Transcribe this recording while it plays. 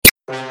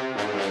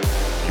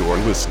You're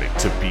listening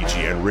to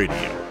BGN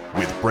Radio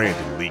with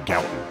Brandon Lee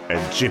Gowton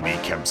and Jimmy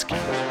Kempski.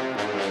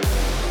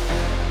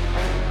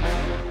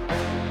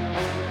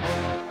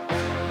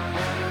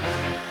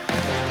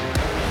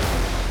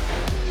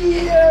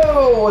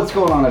 Yo, what's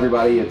going on,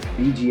 everybody? It's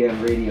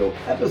BGN Radio,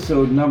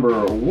 episode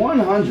number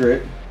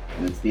 100,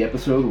 and it's the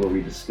episode where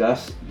we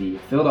discuss the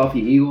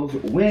Philadelphia Eagles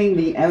winning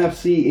the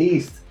NFC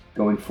East,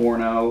 going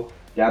 4-0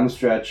 down the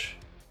stretch.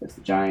 It's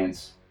the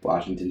Giants,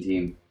 Washington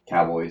team,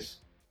 Cowboys,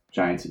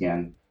 Giants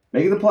again,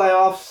 making the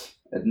playoffs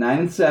at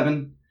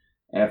 9-7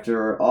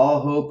 after all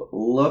hope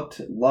looked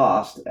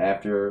lost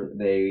after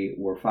they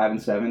were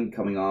 5-7,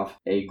 coming off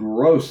a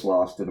gross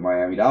loss to the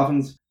Miami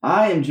Dolphins.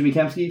 I am Jimmy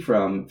Kempski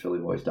from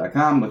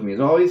PhillyVoice.com. With me,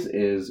 as always,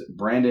 is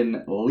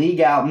Brandon Lee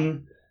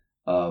Gowton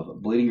of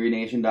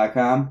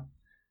BleedingGreenNation.com.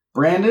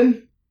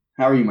 Brandon,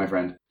 how are you, my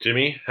friend?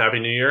 Jimmy,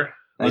 Happy New Year.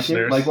 Thank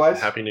Listeners, you. Likewise.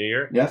 Happy New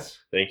Year. Yes.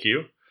 Thank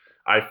you.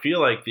 I feel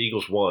like the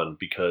Eagles won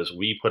because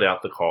we put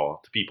out the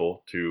call to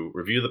people to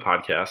review the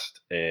podcast,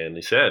 and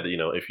they said,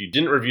 if you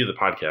didn't review the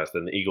podcast,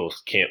 then the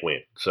Eagles can't win.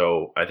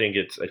 So I think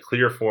it's a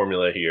clear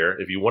formula here.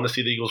 If you want to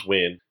see the Eagles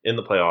win in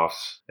the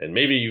playoffs, and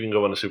maybe you can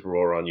go on a Super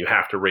Bowl run, you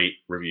have to rate,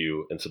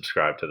 review, and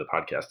subscribe to the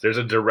podcast. There's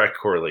a direct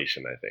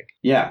correlation, I think.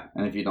 Yeah,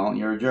 and if you don't,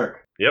 you're a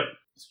jerk. Yep.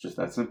 It's just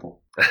that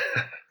simple.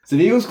 So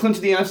the Eagles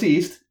clinched the NFC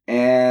East,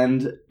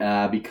 and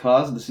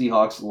because the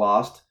Seahawks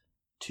lost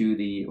to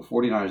the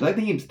 49ers.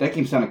 That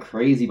game sounded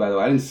crazy, by the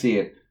way. I didn't see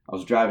it. I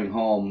was driving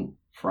home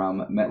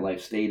from MetLife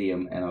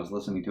Stadium, and I was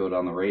listening to it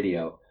on the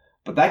radio.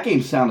 But that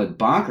game sounded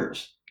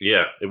bonkers.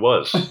 Yeah, it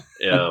was.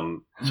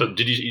 So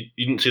did you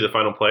didn't see the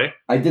final play?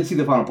 I did see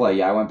the final play.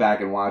 Yeah, I went back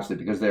and watched it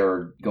because they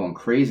were going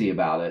crazy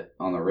about it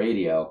on the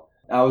radio.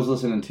 I was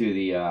listening to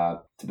the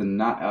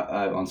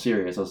on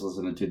Sirius. I was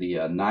listening to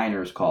the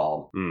Niners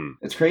call.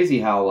 It's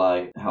crazy how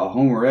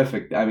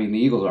homerific. I mean, the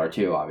Eagles are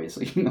too.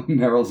 Obviously,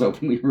 Merrill's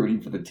openly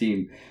rooting for the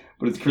team,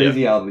 but it's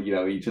crazy how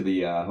each of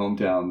the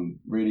hometown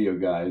radio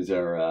guys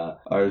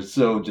are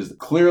so just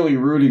clearly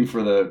rooting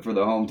for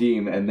the home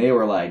team, and they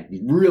were like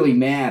really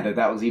mad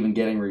that was even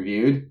getting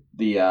reviewed.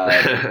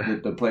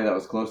 The play that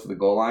was close to the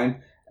goal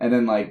line, and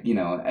then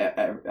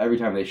every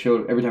time they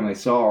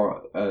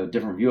saw a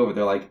different view of it,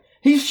 they're like,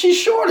 She's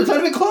short. It's not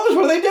even close.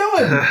 What are they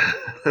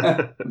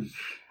doing?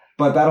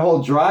 But that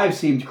whole drive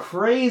seemed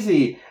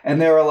crazy,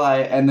 and they were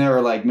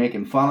like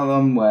making fun of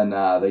them when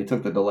they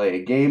took the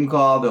delay game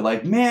call. They're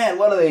like, "Man,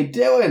 what are they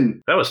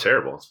doing?" That was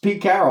terrible. It's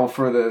Pete Carroll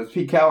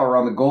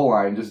around the goal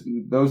line. Just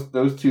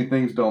those two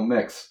things don't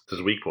mix. It's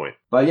his weak point.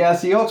 But yeah,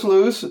 Seahawks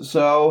lose,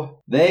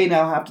 so they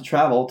now have to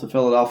travel to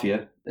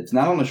Philadelphia. It's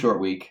not on a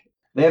short week.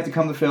 They have to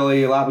come to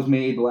Philly. A lot was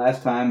made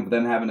last time of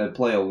them having to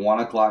play a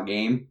 1:00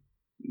 game.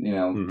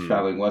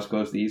 Traveling West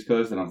Coast to East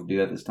Coast. They don't have to do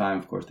that this time.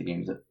 Of course, the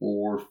game's at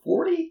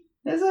 4:40,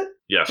 is it?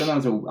 Yes.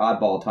 Sometimes it's an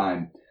oddball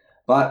time.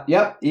 But,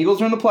 yep,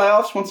 Eagles are in the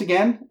playoffs once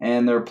again,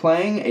 and they're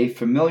playing a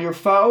familiar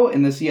foe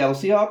in the Seattle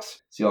Seahawks.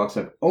 Seahawks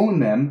have owned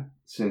them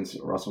since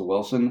Russell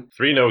Wilson.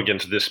 3-0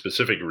 against this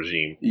specific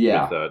regime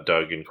with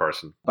Doug and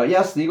Carson. But,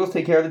 yes, the Eagles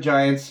take care of the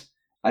Giants.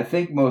 I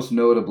think most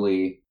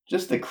notably,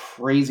 just the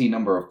crazy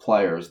number of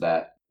players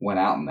that went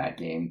out in that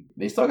game.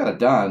 They still got it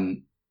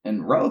done.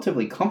 And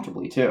relatively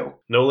comfortably, too.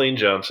 No Lane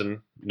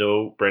Johnson.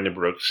 No Brandon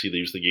Brooks. He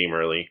leaves the game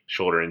early.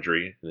 Shoulder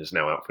injury and is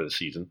now out for the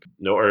season.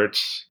 No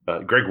Ertz.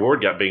 Greg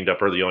Ward got banged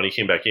up early on. He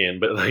came back in.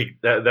 But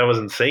that was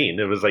insane.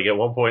 It was at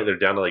one point they're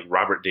down to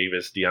Robert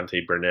Davis,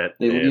 Deontay Burnett.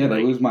 They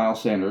lose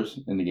Miles Sanders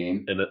in the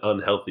game. And an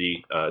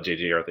unhealthy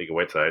J.J.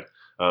 Arthur-Whiteside.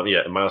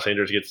 And Miles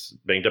Sanders gets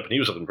banged up, and he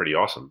was looking pretty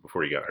awesome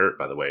before he got hurt,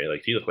 by the way.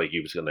 He looked like he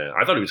was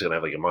I thought he was going to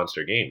have a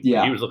monster game.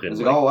 Yeah. He was looking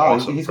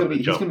awesome. He's going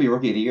to be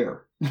Rookie of the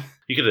Year.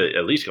 He could have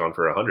at least gone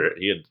for 100.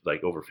 He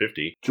had over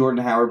 50.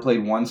 Jordan Howard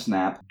played one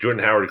snap.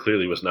 Jordan Howard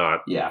clearly was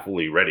not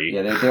fully ready.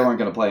 Yeah, they weren't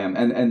going to play him.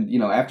 And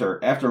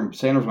after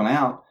Sanders went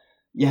out,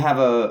 you have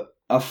a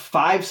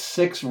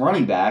 5'6"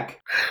 running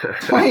back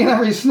playing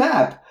every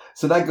snap.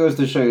 So that goes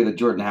to show you that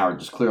Jordan Howard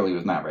just clearly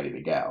was not ready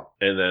to go.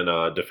 And then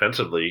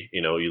defensively,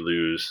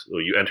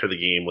 you enter the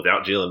game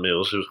without Jalen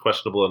Mills, who was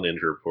questionable on the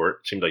injury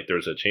report. It seemed like there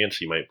was a chance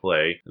he might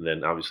play, and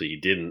then obviously he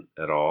didn't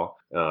at all.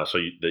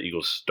 The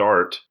Eagles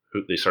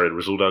they started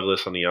Rasul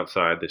Douglas on the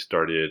outside. They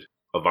started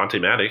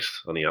Avonte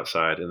Maddox on the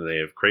outside, and then they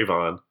have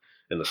Cravon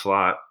in the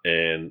slot,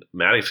 and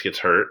Maddox gets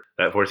hurt.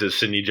 That forces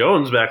Sidney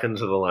Jones back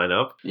into the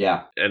lineup.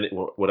 Yeah. And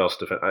what else?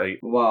 Just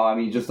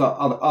the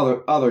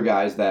other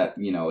guys that,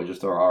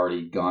 just are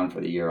already gone for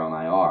the year on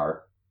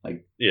IR.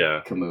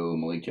 Camus,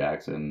 Malik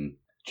Jackson,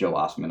 Joe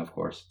Osman, of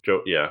course.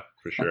 Yeah,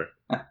 for sure.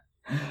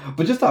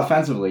 But just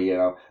offensively,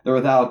 they're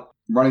without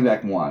running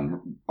back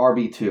 1,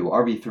 RB2,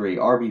 RB3,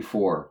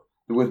 RB4.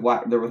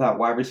 They're without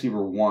wide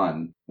receiver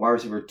 1, wide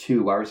receiver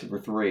 2, wide receiver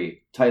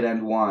 3, tight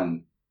end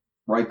 1,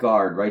 right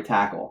guard, right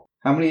tackle.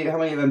 How many of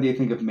them do you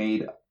think have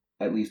made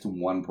at least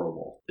one Pro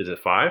Bowl? Is it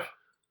 5?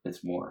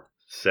 It's more.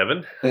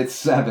 7? It's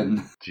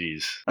 7.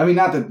 Jeez. I mean,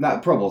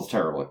 not Pro Bowl's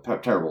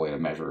terrible way to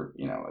measure,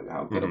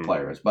 how good a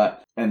player is,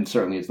 and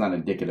certainly it's not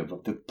indicative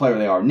of the player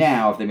they are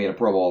now if they made a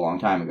Pro Bowl a long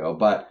time ago.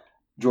 But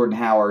Jordan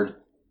Howard,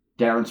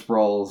 Darren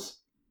Sproles,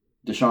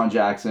 Deshaun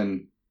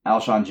Jackson,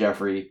 Alshon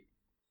Jeffrey,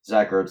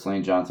 Zach Ertz,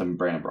 Lane Johnson, and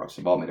Brandon Brooks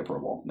have all made a Pro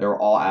Bowl. They were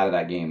all out of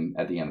that game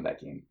at the end of that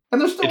game.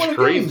 And they're still winning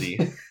crazy.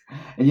 games.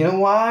 And you know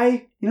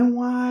why?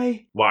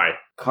 Why?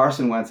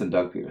 Carson Wentz and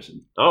Doug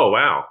Peterson. Oh,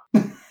 wow.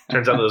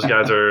 Turns out those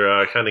guys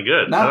are kind of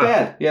good. Not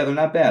bad. Yeah, they're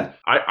not bad.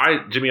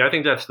 Jimmy, I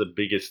think that's the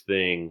biggest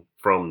thing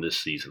from this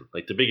season.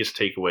 Like the biggest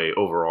takeaway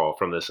overall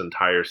from this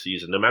entire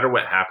season, no matter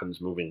what happens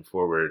moving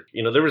forward.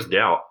 There was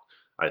doubt,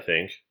 I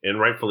think,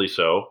 and rightfully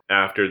so,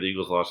 after the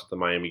Eagles lost at the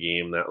Miami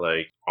game, that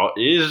like,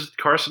 is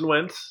Carson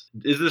Wentz,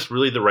 is this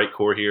really the right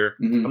core here?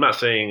 Mm-hmm. I'm not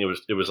saying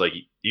it was like,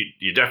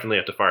 you definitely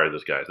have to fire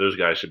those guys. Those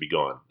guys should be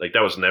gone. Like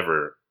that was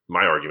never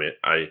my argument.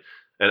 I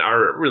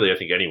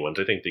think anyone's.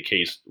 I think the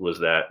case was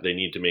that they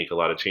need to make a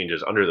lot of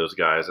changes under those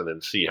guys and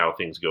then see how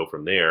things go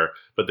from there.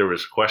 But there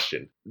was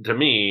question. To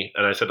me,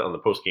 and I said on the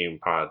post-game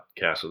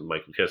podcast with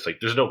Michael Kiss, like,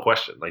 there's no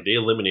question. Like, they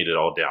eliminated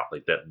all doubt.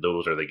 Like, that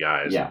those are the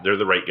guys. Yeah. They're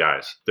the right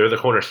guys. They're the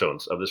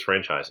cornerstones of this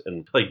franchise.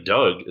 And, like,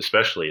 Doug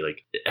especially,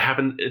 like, it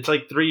happened, it's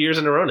like 3 years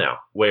in a row now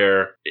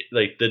where,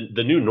 like,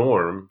 the new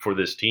norm for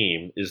this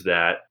team is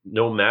that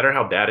no matter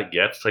how bad it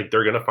gets, like,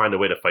 they're going to find a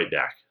way to fight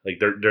back. Like,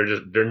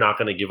 they're not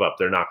going to give up.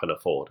 They're not going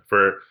to fold.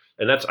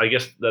 And I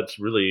guess that's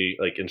really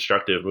like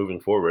instructive moving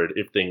forward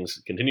if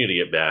things continue to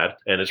get bad.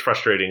 And it's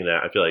frustrating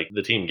that I feel like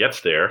the team gets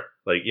there.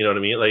 Like, you know what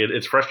I mean? Like,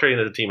 it's frustrating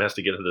that the team has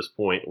to get to this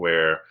point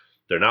where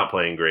they're not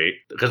playing great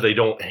because they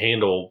don't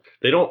handle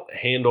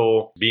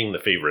being the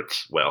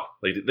favorites well.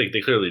 Like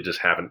they clearly just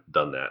haven't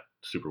done that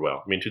super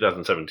well. I mean,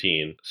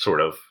 2017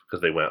 sort of,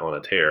 because they went on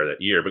a tear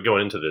that year, but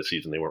going into this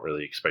season they weren't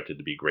really expected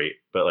to be great.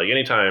 But like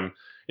anytime,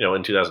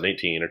 in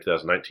 2018 or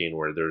 2019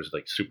 where there's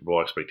like Super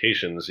Bowl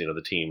expectations,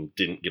 the team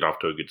didn't get off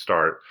to a good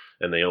start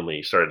and they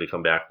only started to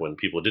come back when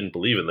people didn't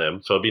believe in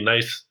them. So it'd be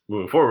nice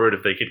moving forward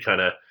if they could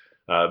kind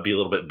of be a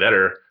little bit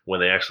better when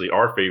they actually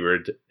are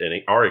favored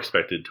and are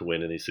expected to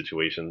win in these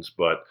situations.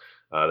 But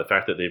the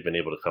fact that they've been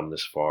able to come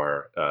this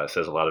far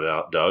says a lot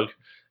about Doug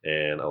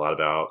and a lot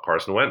about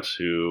Carson Wentz,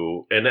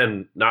 and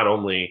then not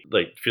only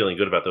like feeling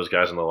good about those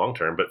guys in the long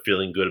term, but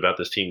feeling good about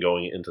this team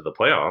going into the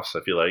playoffs.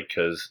 I feel like,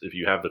 because if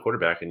you have the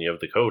quarterback and you have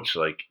the coach,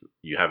 like,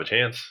 you have a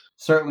chance.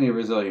 Certainly a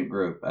resilient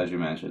group, as you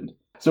mentioned.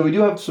 So we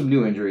do have some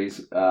new injuries.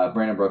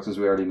 Brandon Brooks, as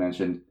we already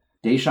mentioned.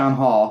 Deshaun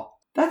Hall.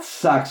 That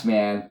sucks,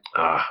 man.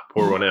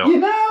 Pour one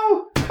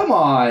out. Come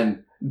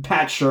on.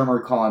 Pat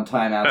Shurmur calling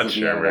timeouts at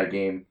the end of that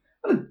game.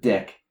 What a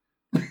dick.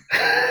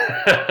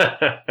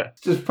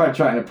 Just probably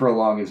trying to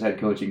prolong his head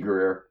coaching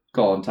career,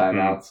 calling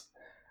timeouts.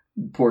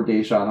 Poor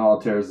Deshaun Hall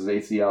tears his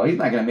ACL. He's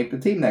not going to make the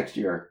team next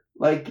year.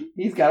 Like,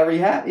 he's got to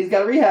rehab. He's got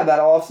to rehab that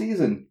off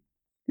season.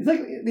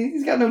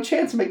 He's got no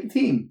chance to make the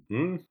team.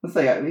 Let's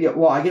say,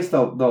 well, I guess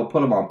they'll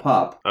put him on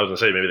PUP. I was going to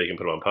say maybe they can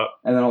put him on PUP,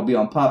 and then he'll be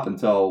on PUP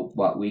until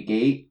what, week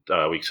 8?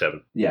 Week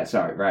 7. Yeah,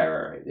 sorry,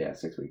 right. Yeah,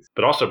 6 weeks.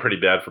 But also pretty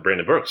bad for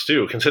Brandon Brooks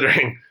too,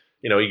 considering.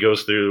 He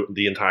goes through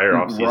the entire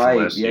offseason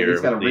last year. He's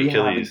got to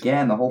rehab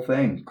again, the whole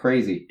thing.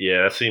 Crazy.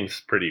 Yeah, that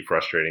seems pretty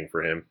frustrating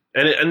for him.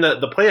 And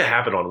the play it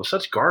happened on was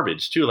such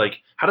garbage, too. Like,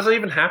 how does that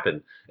even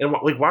happen? And,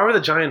 like, why were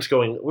the Giants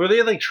were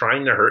they, like,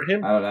 trying to hurt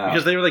him? I don't know.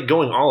 Because they were, like,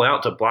 going all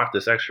out to block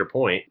this extra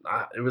point.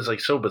 It was, like,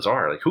 so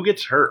bizarre. Like, who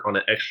gets hurt on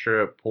an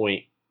extra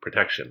point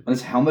protection? When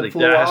his helmet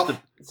flew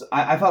off?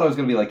 I thought it was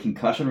going to be like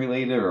concussion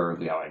related or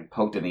like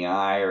poked in the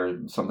eye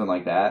or something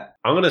like that.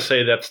 I'm going to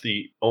say that's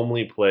the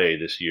only play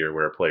this year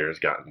where a player has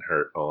gotten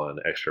hurt on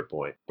extra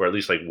point, or at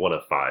least like 1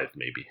 of 5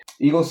 maybe.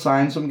 Eagles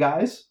signed some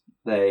guys.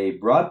 They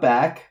brought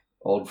back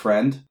old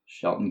friend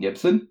Shelton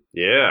Gibson.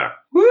 Yeah.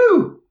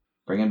 Woo!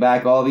 Bringing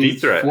back all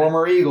these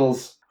former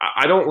Eagles.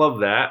 I don't love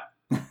that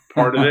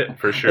part of it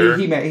for sure.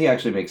 He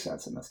actually makes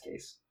sense in this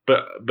case.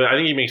 But I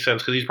think he makes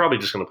sense because he's probably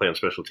just going to play on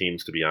special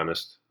teams, to be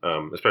honest.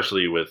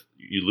 Especially with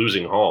you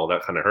losing Hall,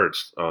 that kind of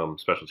hurts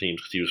special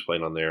teams because he was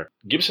playing on there.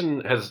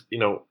 Gibson has,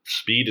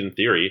 speed in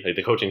theory. Like,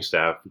 the coaching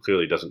staff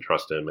clearly doesn't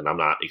trust him, and I'm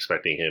not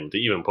expecting him to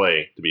even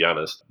play, to be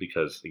honest,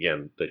 because,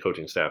 again, the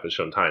coaching staff has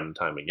shown time and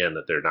time again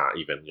that they're not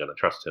even going to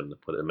trust him to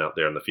put him out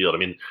there on the field. I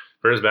mean,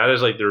 for as bad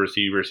as, like, the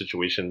receiver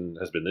situation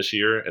has been this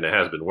year, and it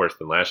has been worse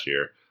than last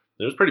year,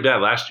 it was pretty bad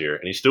last year,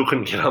 and he still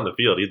couldn't get on the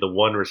field. He had the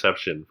one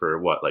reception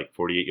for,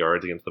 48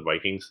 yards against the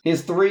Vikings?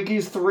 He's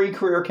three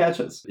career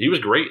catches. He was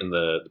great in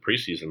the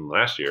preseason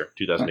last year,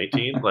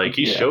 2018. Like,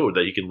 he showed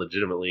that he can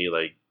legitimately,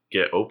 like,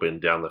 get open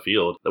down the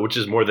field, which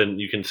is more than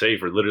you can say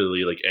for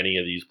literally, like, any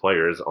of these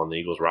players on the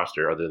Eagles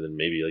roster other than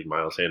maybe, like,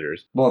 Miles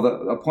Sanders. Well,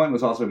 a point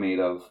was also made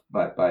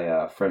by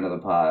a friend of the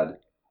pod,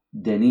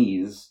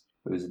 Denise,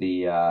 who's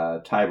the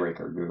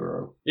tiebreaker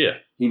guru. Yeah,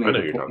 he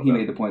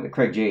made the point that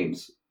Craig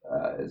James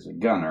is a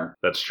gunner.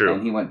 That's true.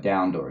 And he went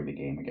down during the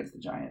game against the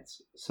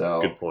Giants.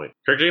 So good point.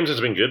 Craig James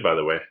has been good, by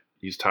the way.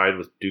 He's tied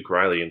with Duke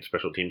Riley in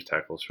special teams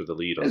tackles for the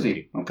lead on the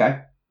team. Okay.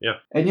 Yeah.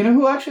 And you know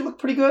who actually looked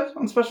pretty good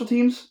on special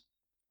teams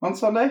on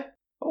Sunday?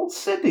 Old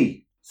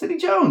Sidney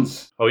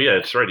Jones. Oh yeah,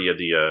 that's right. He had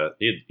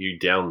you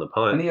down the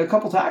punt. And he had a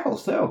couple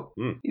tackles too.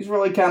 He's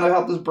really kind of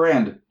helped his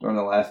brand during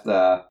the last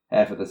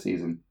half of the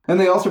season. And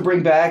they also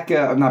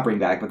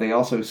they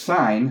also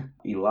sign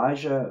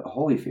Elijah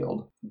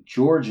Holyfield,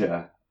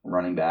 Georgia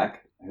running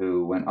back,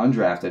 who went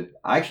undrafted.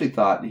 I actually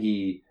thought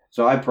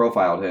so I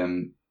profiled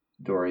him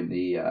during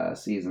the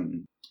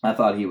season. I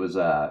thought he was,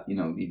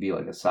 he'd be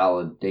like a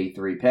solid day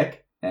 3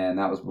 pick. And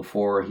that was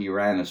before he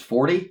ran his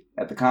 40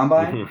 at the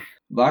combine. Mm-hmm.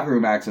 Locker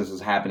room access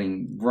is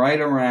happening right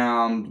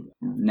around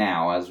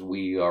now as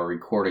we are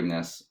recording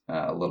this,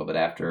 a little bit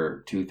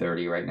after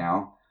 2:30 right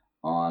now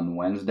on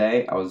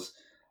Wednesday.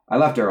 I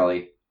left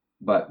early,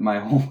 but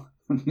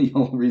the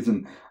whole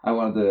reason I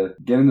wanted to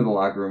get into the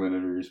locker room and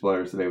interview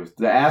players today was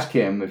to ask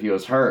him if he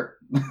was hurt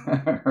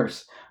or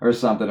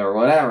something or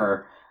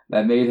whatever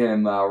that made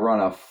him run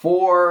a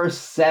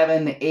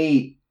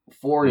 4.78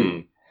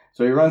 40.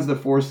 So he runs the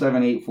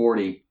 4.78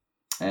 40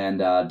 and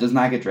does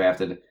not get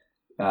drafted.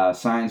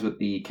 Signs with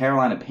the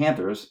Carolina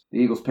Panthers. The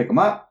Eagles pick him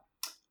up.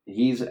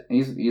 He's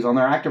on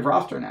their active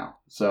roster now.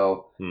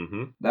 So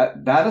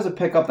that is a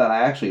pickup that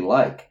I actually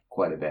like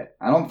quite a bit.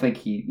 I don't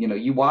think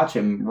you watch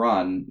him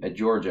run at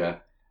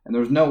Georgia, and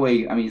there's no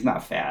way. I mean, he's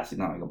not fast. He's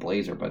not like a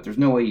blazer, but there's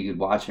no way you could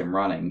watch him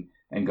running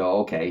and go,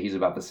 okay, he's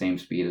about the same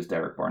speed as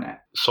Derek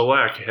Barnett.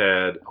 Solak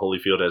had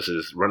Holyfield as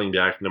his running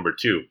back number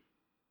 2.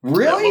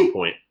 Really? At one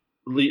point.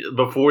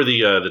 Before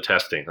the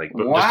testing, like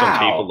wow. just on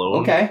tape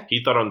alone, okay.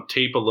 He thought on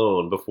tape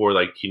alone before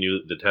like he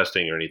knew the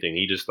testing or anything.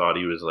 He just thought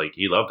he was like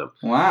he loved him.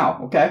 Wow.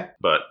 Okay.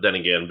 But then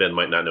again, Ben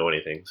might not know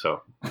anything.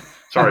 So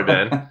sorry,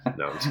 Ben.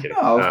 No, I'm just kidding.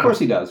 No, of course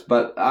he does.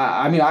 But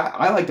I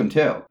liked him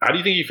too. How do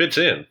you think he fits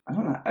in? I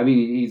don't know. I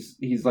mean,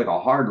 he's like a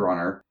hard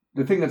runner.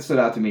 The thing that stood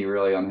out to me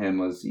really on him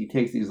was he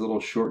takes these little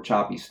short,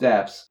 choppy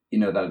steps.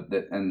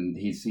 And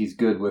he's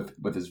good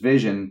with his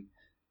vision.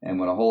 And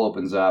when a hole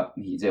opens up,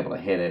 he's able to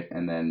hit it,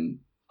 and then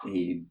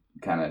he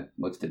kind of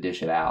looks to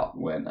dish it out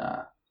when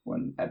at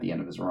the end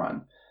of his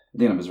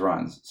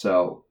runs.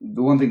 So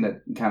the one thing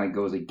that kind of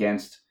goes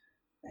against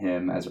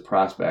him as a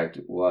prospect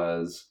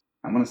was,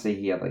 I'm going to say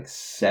he had like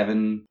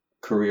 7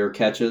 career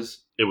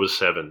catches. It was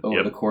 7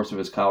 over the course of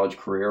his college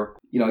career.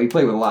 He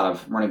played with a lot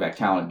of running back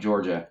talent at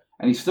Georgia,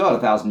 and he still had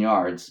 1,000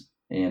 yards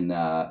in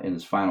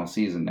his final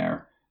season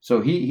there.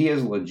 So he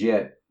is a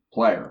legit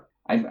player.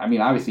 I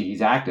mean, obviously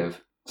he's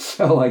active,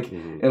 so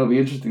it'll be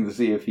interesting to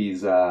see if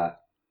he's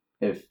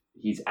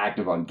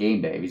active on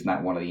game day, if he's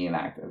not one of the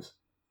inactives,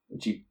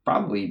 which he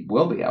probably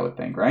will be, I would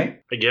think,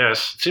 right? I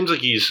guess. It seems like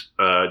he's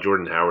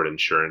Jordan Howard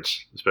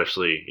insurance,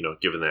 especially,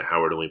 given that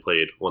Howard only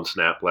played 1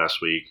 snap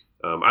last week.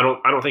 I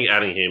don't think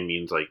adding him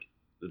means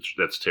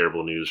that's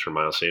terrible news for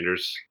Miles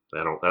Sanders.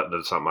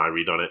 That's not my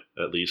read on it,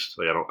 at least.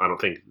 I don't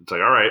think it's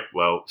like, all right,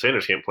 well,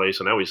 Sanders can't play,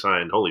 so now we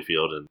signed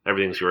Holyfield and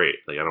everything's great.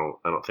 I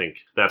don't think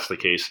that's the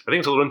case. I think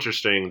it's a little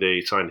interesting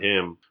they signed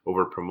him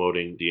over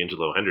promoting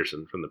D'Angelo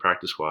Henderson from the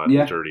practice squad.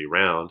 Yeah. Who's already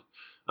around.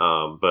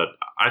 But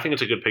I think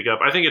it's a good pickup.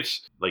 I think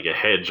it's like a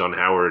hedge on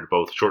Howard,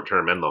 both short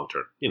term and long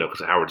term. Because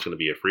Howard's going to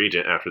be a free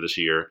agent after this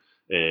year,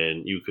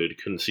 and you could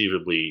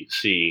conceivably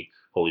see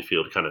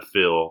Holyfield kind of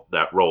fill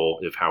that role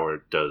if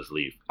Howard does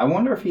leave. I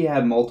wonder if he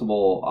had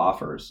multiple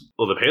offers.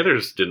 Well, the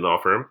Panthers didn't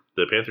offer him.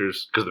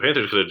 Because the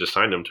Panthers could have just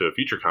signed him to a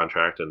future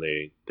contract, and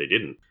they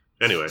didn't.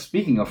 Anyway,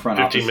 speaking of front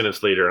 15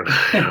 minutes later on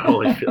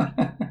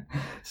Holyfield.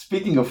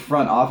 Speaking of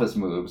front office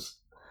moves,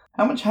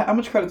 how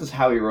much credit does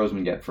Howie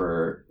Roseman get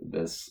for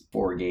this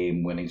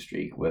 4-game winning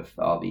streak with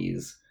all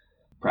these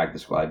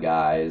practice squad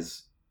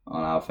guys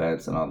on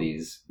offense and all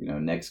these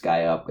next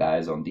guy up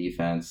guys on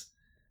defense?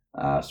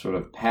 Sort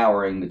of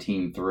powering the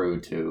team through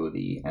to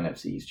the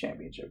NFC East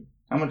Championship.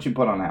 How much you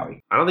put on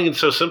Howie? I don't think it's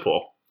so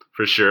simple,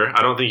 for sure.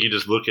 I don't think you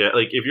just look at,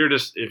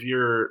 if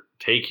your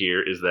take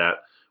here is that,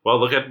 well,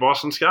 look at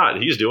Boston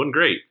Scott. He's doing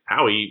great.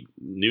 Howie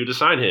knew to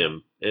sign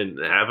him and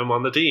have him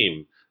on the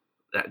team.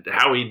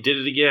 Howie did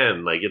it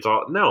again. What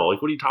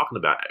are you talking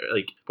about?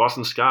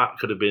 Boston Scott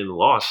could have been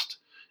lost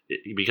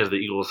because the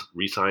Eagles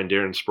re-signed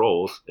Darren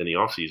Sproles in the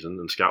offseason,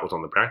 and Scott was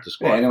on the practice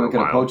squad. Yeah, anyone could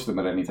have poached him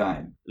at any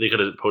time. They could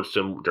have poached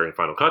him during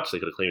final cuts. They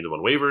could have claimed him on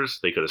waivers.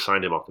 They could have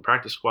signed him off the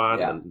practice squad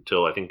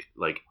until I think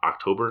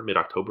October,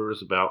 mid-October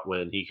is about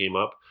when he came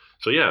up.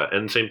 So yeah,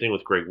 and same thing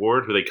with Greg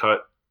Ward, who they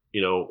cut,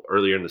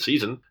 earlier in the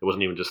season. It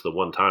wasn't even just the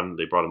one time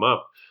they brought him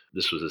up.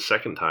 This was his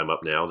second time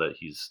up now that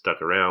he's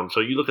stuck around. So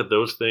you look at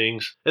those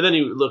things, and then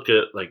you look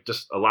at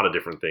just a lot of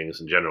different things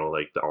in general,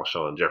 like the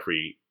Alshon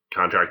Jeffrey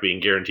contract being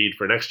guaranteed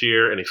for next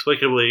year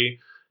inexplicably,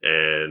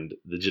 and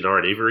the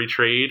Jannard Avery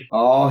trade.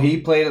 Oh,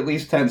 he played at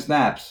least 10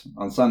 snaps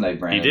on Sunday,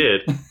 Brandon.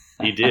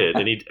 He did,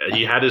 and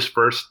he had his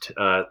first.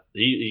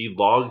 He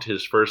logged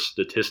his first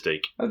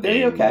statistic in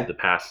the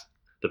past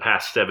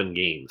 7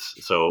 games.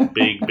 So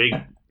big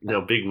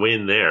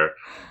win there.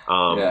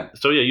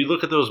 So yeah, you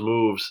look at those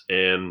moves,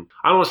 and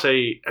I don't want to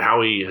say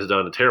Howie has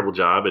done a terrible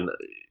job, and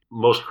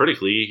most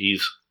critically,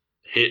 he's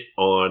hit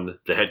on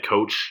the head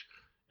coach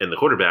and the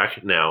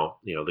quarterback. Now,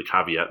 the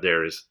caveat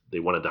there is they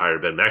wanted to hire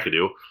Ben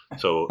McAdoo.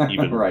 So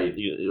even right.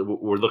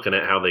 We're looking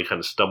at how they kind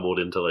of stumbled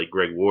into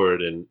Greg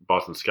Ward and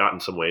Boston Scott in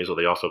some ways, or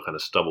they also kind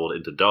of stumbled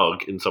into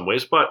Doug in some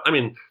ways. But I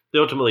mean, they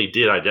ultimately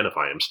did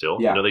identify him still.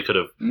 Yeah. They could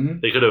have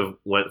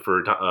went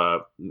for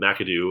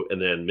McAdoo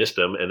and then missed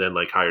him and then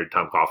hired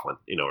Tom Coughlin,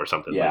 or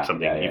something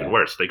even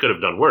worse. They could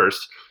have done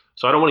worse.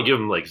 So I don't want to give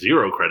him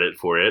 0 credit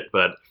for it,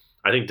 but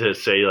I think to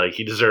say like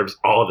he deserves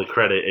all the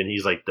credit and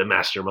he's like the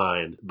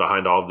mastermind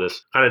behind all of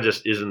this kind of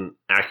just isn't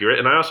accurate.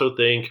 And I also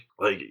think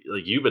like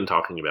you've been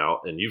talking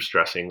about and you've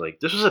stressing like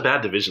this was a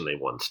bad division they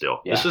won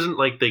still. Yeah. This isn't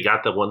like they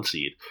got the 1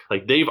 seed.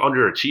 Like they've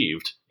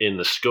underachieved in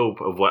the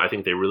scope of what I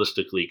think they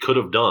realistically could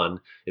have done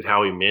if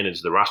Howie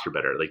managed the roster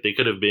better. Like they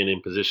could have been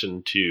in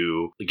position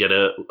to get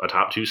a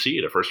top 2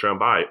 seed, a first round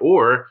bye,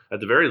 or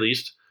at the very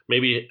least,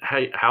 maybe,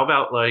 hey, how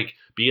about like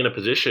be in a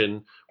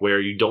position where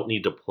you don't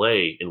need to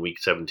play in week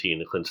 17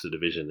 to clinch the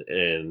division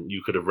and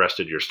you could have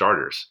rested your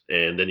starters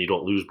and then you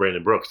don't lose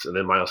Brandon Brooks and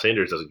then Miles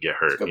Sanders doesn't get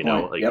hurt. You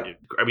know, like,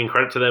 I mean,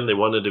 credit to them. They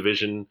won the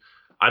division.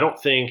 I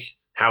don't think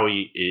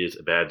Howie is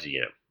a bad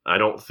GM. I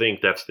don't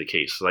think that's the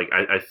case. Like,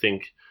 I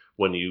think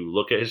when you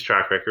look at his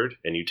track record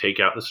and you take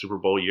out the Super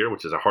Bowl year,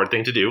 which is a hard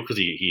thing to do because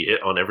he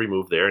hit on every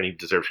move there and he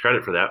deserves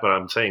credit for that. But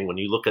I'm saying when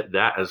you look at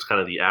that as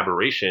kind of the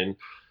aberration,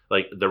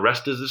 like the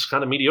rest is just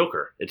kind of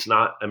mediocre. It's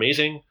not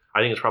amazing. I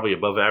think it's probably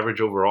above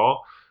average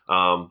overall.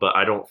 But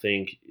I don't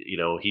think, I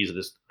don't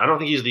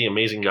think he's the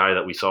amazing guy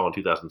that we saw in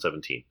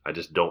 2017. I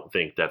just don't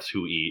think that's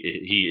who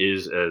he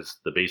is as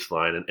the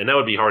baseline. And that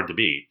would be hard to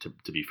be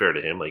fair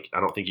to him. Like, I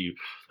don't think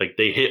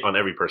they hit on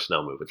every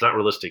personnel move. It's not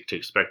realistic to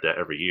expect that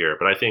every year,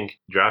 but I think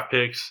draft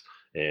picks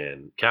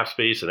and cap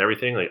space and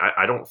everything, like,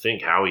 I don't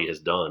think Howie has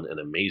done an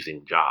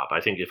amazing job.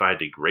 I think if I had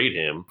to grade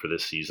him for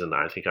this season,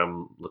 I think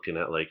I'm looking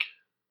at like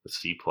a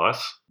C+.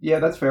 Yeah,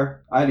 that's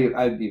fair.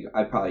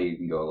 I'd probably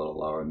even go a little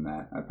lower than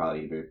that. I'd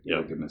probably either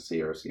give him a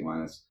C or a C-.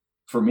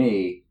 For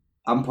me,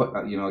 I'm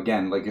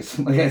again, like I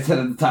said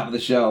at the top of the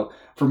show,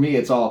 for me,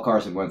 it's all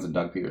Carson Wentz and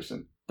Doug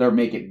Peterson.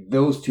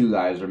 Those two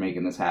guys are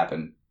making this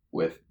happen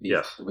with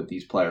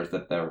these players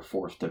that they're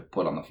forced to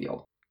put on the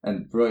field.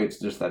 And really, it's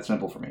just that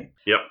simple for me.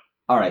 Yep.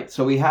 All right,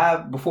 so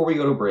before we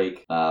go to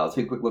break, let's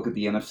take a quick look at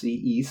the NFC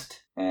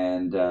East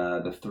and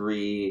the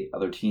 3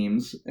 other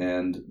teams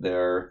and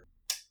their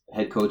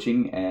head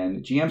coaching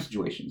and GM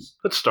situations.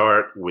 Let's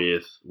start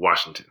with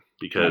Washington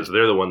because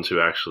they're the ones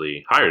who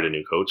actually hired a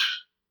new coach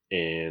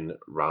in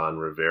Ron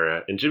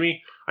Rivera. And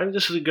Jimmy, I think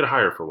this is a good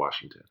hire for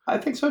Washington. I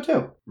think so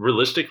too.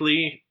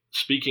 Realistically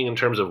speaking, in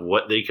terms of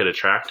what they could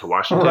attract to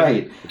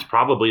Washington, it's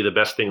probably the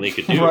best thing they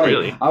could do,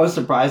 really. I was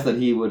surprised that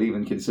he would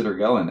even consider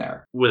going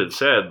there. With it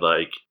said,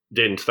 like,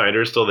 Dan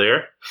Snyder is still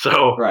there.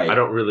 So I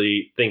don't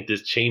really think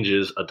this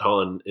changes a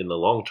ton in the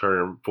long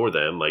term for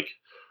them. Like,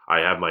 I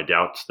have my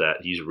doubts that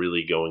he's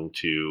really going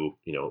to,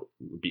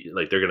 be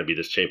like they're going to be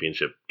this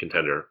championship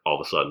contender all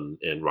of a sudden,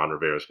 and Ron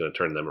Rivera is going to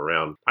turn them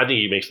around. I think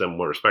he makes them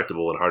more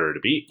respectable and harder to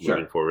beat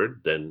moving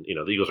forward. Then,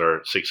 the Eagles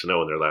are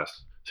 6-0 in their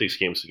last 6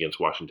 games against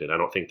Washington. I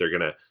don't think they're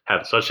going to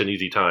have such an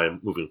easy time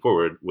moving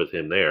forward with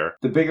him there.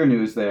 The bigger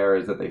news there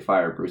is that they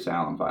fired Bruce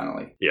Allen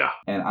finally. Yeah.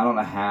 And I don't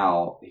know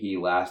how he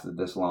lasted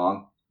this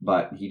long,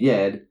 but he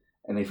did.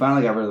 And they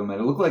finally got rid of him.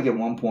 And it looked like at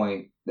one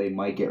point they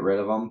might get rid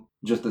of him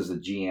just as a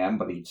GM,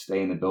 but he'd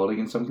stay in the building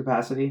in some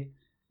capacity.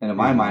 And in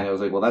my mind, I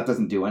was like, well, that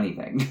doesn't do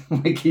anything.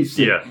 Like he's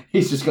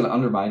just going to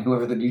undermine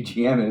whoever the new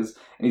GM is,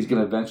 and he's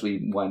going to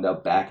eventually wind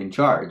up back in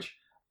charge.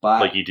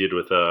 But like he did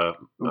with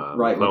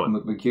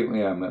McCloughan.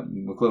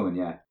 McCloughan,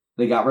 yeah.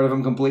 They got rid of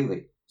him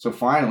completely. So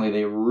finally,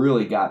 they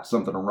really got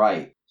something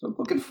right. So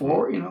looking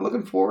forward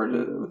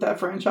with that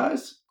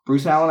franchise.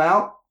 Bruce Allen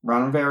out,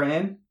 Ron Rivera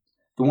in.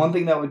 The one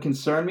thing that would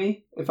concern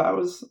me if I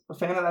was a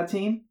fan of that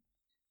team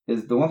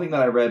is the one thing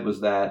that I read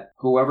was that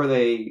whoever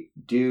they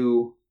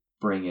do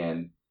bring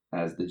in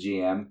as the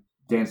GM,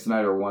 Dan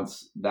Snyder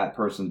wants that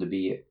person to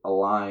be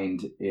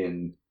aligned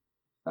in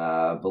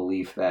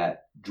belief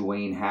that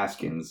Dwayne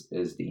Haskins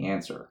is the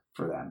answer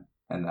for them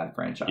and that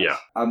franchise. Yeah.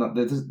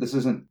 This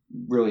isn't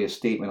really a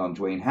statement on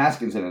Dwayne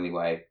Haskins in any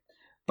way,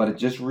 but it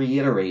just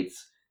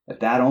reiterates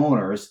that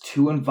owner is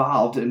too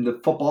involved in the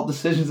football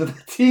decisions of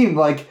the team.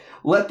 Like,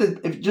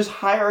 just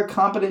hire a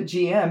competent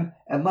GM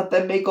and let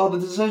them make all the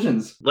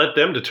decisions. Let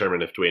them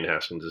determine if Dwayne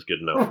Haskins is good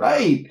enough.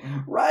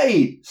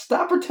 Right.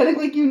 Stop pretending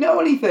like you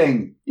know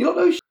anything. You don't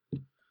know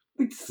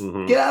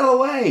shit. Get out of the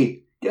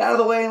way. Get out of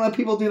the way and let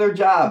people do their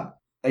job.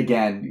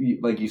 Again,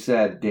 like you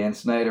said, Dan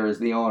Snyder is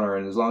the owner,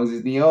 and as long as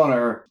he's the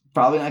owner,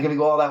 probably not going to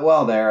go all that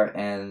well there.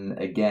 And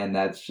again,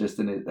 that's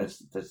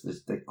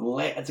a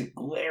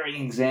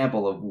glaring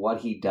example of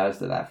what he does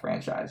to that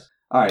franchise.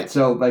 All right,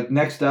 so like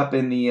next up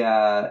in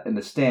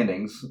the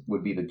standings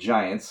would be the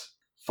Giants.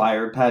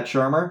 Fired Pat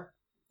Shurmur,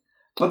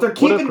 but they're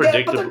keeping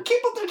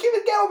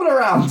Galvin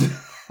around.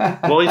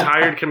 Well, he's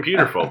hired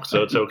computer folks,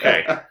 so it's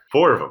okay.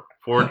 4 of them,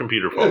 4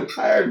 computer folks.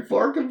 Hired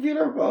 4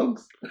 computer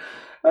folks.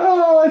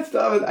 Oh, I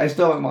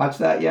still haven't watched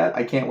that yet.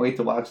 I can't wait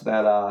to watch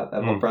that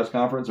whole press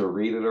conference or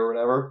read it or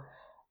whatever.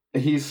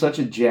 He's such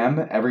a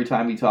gem every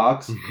time he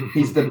talks.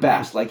 He's the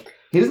best. Like,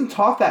 he doesn't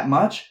talk that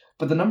much,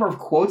 but the number of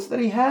quotes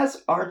that he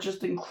has are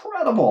just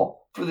incredible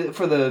for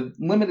the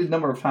limited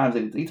number of times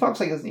that he talks.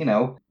 Like,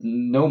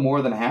 no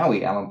more than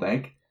Howie, I don't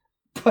think.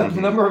 But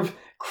the number of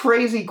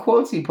crazy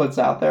quotes he puts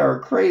out there are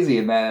crazy,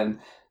 and then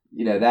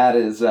that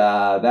is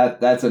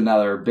that's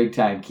another big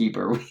time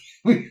keeper.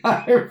 We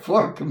hired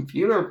 4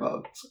 computer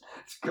folks.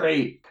 It's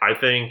great. I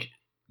think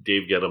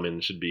Dave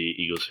Gettleman should be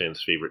Eagles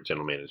fans' favorite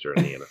general manager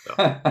in the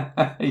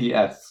NFL.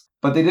 Yes.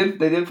 But they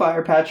did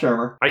fire Pat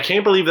Shurmur. I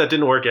can't believe that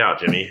didn't work out,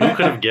 Jimmy. Who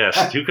could have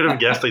guessed? Who could have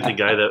guessed like the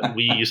guy that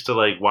we used to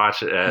like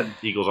watch at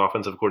Eagles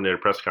offensive coordinator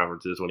press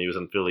conferences when he was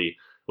in Philly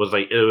was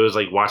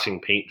like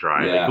watching paint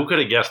dry. Yeah. Like, who could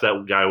have guessed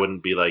that guy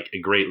wouldn't be like a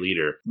great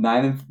leader?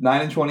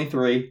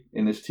 9-23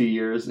 in his 2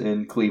 years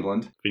in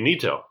Cleveland.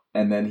 Finito.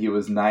 And then he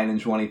was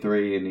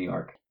 9-23 in New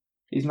York.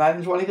 He's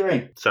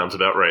 9-23. Sounds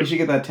about right. He should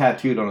get that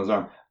tattooed on his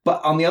arm.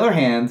 But on the other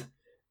hand,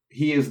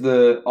 he is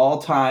the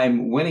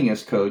all-time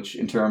winningest coach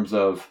in terms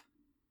of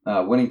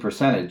winning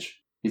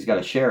percentage. He's got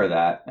a share of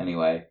that,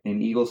 anyway,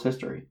 in Eagles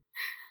history.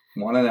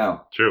 Want to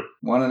know. True.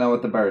 Want to know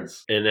what the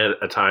birds. And at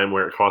a time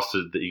where it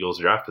costed the Eagles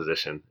draft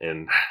position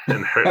and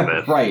hurt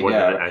them. Right, more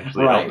yeah. than it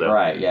actually helped them.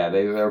 Right, yeah.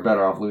 They were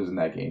better off losing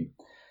that game.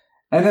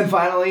 And then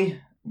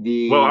finally,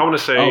 Well, I want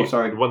to say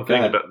one thing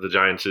ahead. about the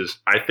Giants is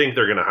I think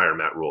they're going to hire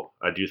Matt Rule.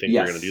 I do think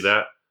they're going to do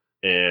that.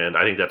 And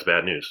I think that's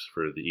bad news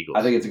for the Eagles.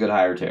 I think it's a good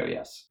hire, too,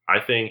 yes.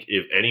 I think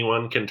if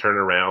anyone can turn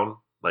around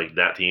like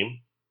that team,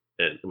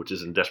 which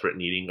is in desperate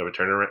needing of a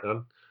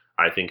turnaround,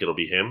 I think it'll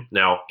be him.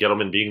 Now,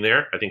 Gettleman being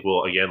there, I think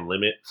will again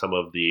limit some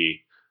of the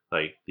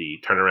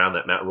turnaround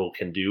that Matt Rule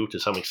can do to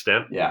some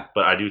extent. Yeah.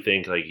 But I do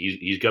think like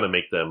he's going to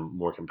make them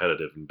more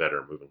competitive and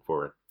better moving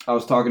forward. I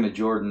was talking to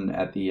Jordan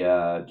at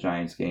the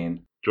Giants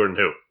game. Jordan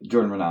who?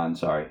 Jordan Renan,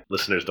 sorry.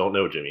 Listeners don't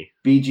know Jimmy.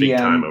 BGN, Big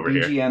time over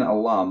BGN here.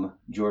 alum,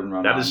 Jordan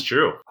Renan. That is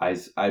true.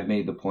 I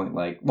made the point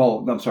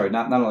I'm sorry,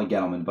 not only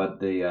Gettleman, but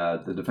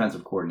the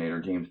defensive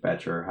coordinator, James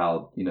Betcher,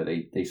 how,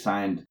 they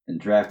signed and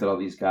drafted all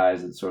these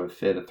guys that sort of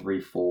fit a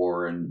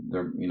 3-4 and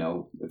they're,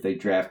 if they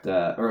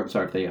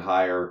if they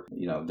hire,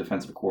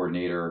 defensive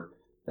coordinator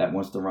that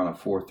wants to run a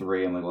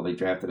 4-3, I'm like, well, they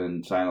drafted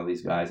and signed all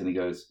these guys. And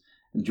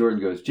Jordan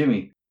goes,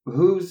 Jimmy,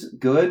 who's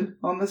good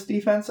on this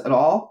defense at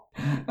all?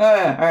 All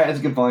right, that's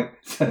a good point.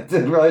 It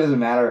really doesn't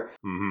matter.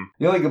 Mm-hmm.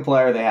 The only good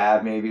player they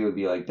have maybe would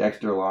be like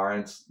Dexter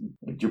Lawrence.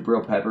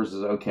 Jabril Peppers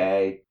is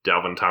okay.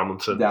 Dalvin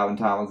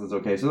Tomlinson's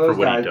okay. So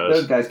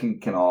those guys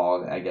can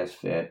all, I guess,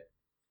 fit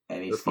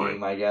any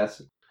scheme, I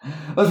guess.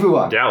 Let's move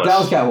on.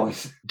 Dallas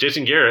Cowboys.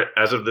 Jason Garrett,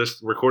 as of this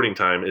recording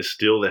time, is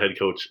still the head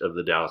coach of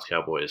the Dallas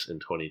Cowboys in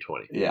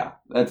 2020. Yeah,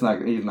 he's not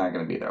going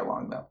to be there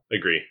long though.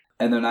 Agree.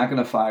 And they're not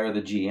going to fire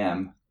the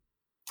GM.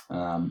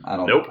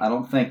 Nope. I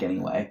don't think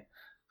anyway.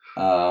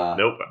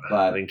 Nope. But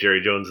I think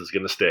Jerry Jones is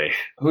going to stay.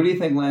 Who do you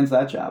think lands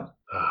that job?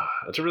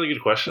 That's a really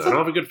good question. I don't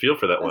have a good feel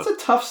for that one. It's a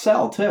tough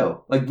sell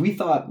too. Like we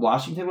thought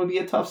Washington would be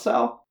a tough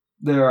sell.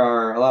 There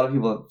are a lot of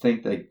people that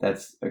think that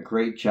that's a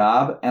great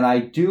job, and I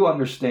do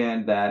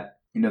understand that.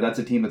 That's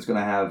a team that's going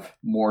to have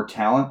more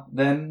talent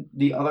than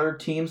the other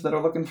teams that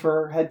are looking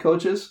for head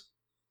coaches.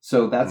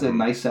 So that's a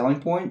nice selling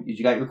point.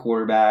 You got your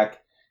quarterback.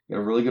 You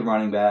got a really good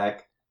running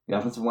back. The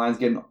offensive line's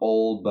getting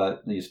old,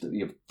 but you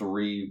have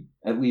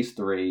at least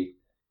three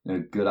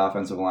good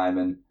offensive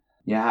linemen.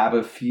 You have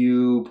a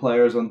few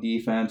players on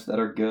defense that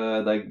are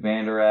good, like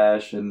Van Der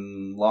Esch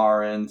and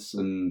Lawrence,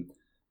 and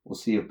we'll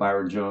see if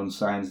Byron Jones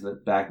signs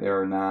back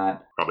there or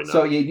not. Probably not.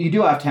 So you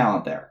do have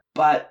talent there,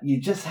 but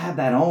you just have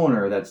that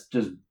owner that's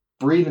just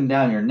breathing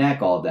down your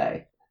neck all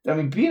day. I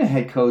mean, being a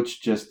head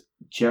coach, just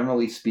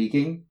generally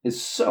speaking, is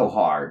so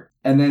hard.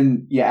 And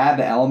then you add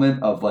the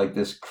element of like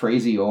this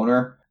crazy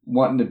owner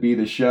wanting to be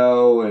the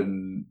show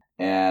and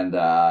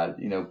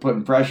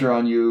putting pressure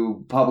on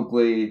you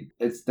publicly.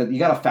 It's that you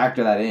got to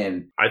factor that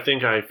in. I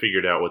think I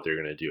figured out what they're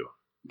going to do.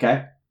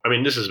 Okay. I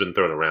mean, this has been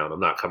thrown around. I'm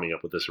not coming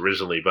up with this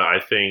originally, but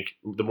I think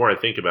the more I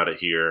think about it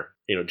here,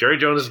 Jerry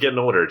Jones is getting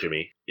older,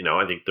 Jimmy.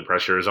 I think the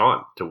pressure is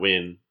on to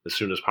win as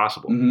soon as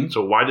possible. Mm-hmm.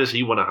 So why does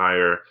he want to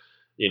hire,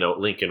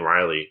 Lincoln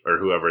Riley or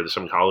whoever,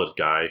 some college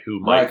guy who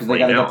might because they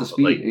got to get up to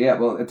speed. Like, yeah,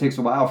 well, it takes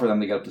a while for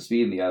them to get up to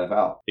speed in the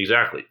NFL.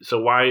 Exactly.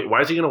 So why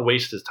is he going to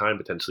waste his time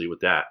potentially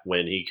with that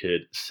when he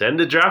could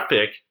send a draft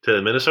pick to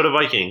the Minnesota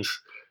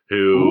Vikings,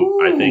 who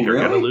I think are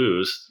going to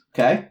lose?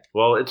 Okay.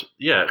 Well,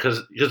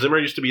 because Zimmer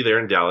used to be there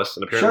in Dallas,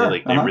 and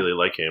apparently they really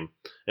like him,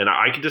 and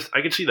I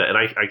could see that, and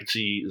I could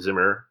see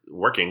Zimmer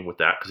working with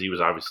that because he was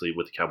obviously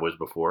with the Cowboys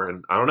before,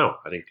 and I don't know,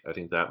 I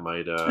think that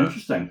might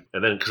interesting,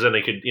 and then because then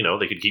they could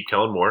keep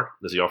Kellen Moore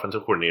as the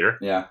offensive coordinator,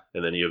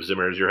 and then you have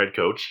Zimmer as your head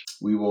coach.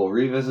 We will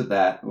revisit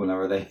that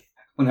whenever they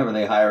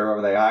hire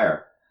whoever they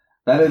hire.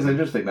 That is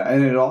interesting,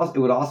 and it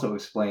would also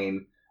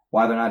explain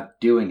why they're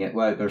not doing it.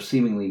 Why they're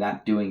seemingly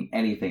not doing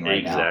anything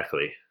right now.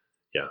 Exactly.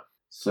 Yeah.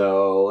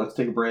 So let's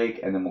take a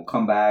break, and then we'll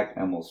come back,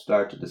 and we'll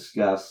start to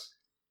discuss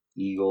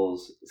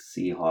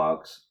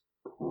Eagles-Seahawks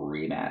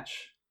rematch.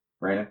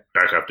 Brandon?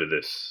 Back after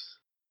this.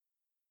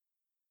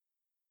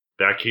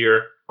 Back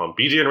here on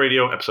BGN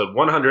Radio, episode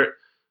 100.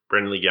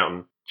 Brandon Lee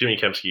Gowton, Jimmy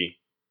Kempski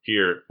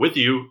here with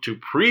you to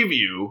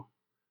preview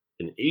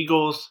an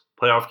Eagles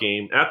playoff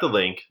game at the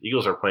Link.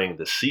 Eagles are playing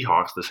the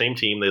Seahawks, the same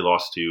team they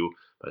lost to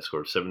by a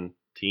score of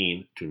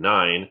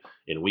 17-9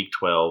 in Week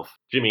 12.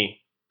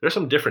 Jimmy, there's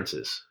some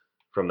differences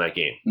from that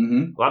game.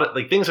 Mm-hmm. A lot of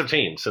things have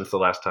changed since the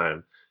last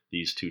time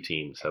these two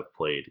teams have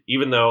played.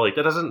 Even though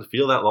that doesn't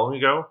feel that long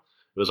ago.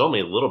 It was only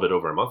a little bit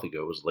over a month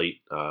ago. It was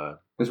late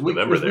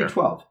November there. Week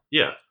 12.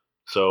 Yeah.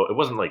 So it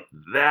wasn't like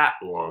that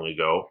long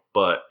ago,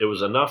 but it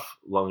was enough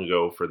long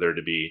ago for there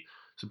to be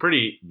some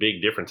pretty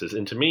big differences.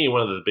 And to me,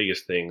 one of the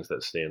biggest things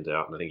that stands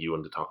out, and I think you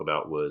wanted to talk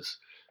about, was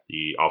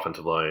the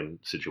offensive line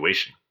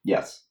situation.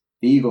 Yes,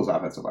 the Eagles'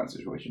 offensive line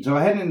situation. So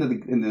heading into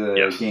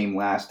the game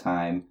last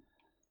time,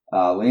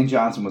 Lane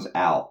Johnson was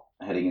out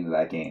heading into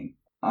that game.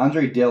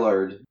 Andre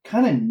Dillard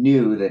kind of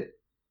knew that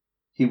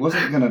he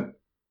wasn't gonna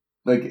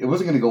it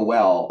wasn't gonna go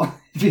well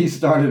if he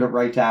started at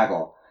right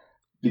tackle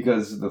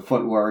because of the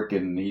footwork,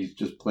 and he's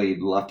just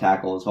played left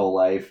tackle his whole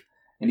life,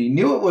 and he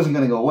knew it wasn't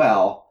gonna go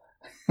well,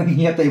 and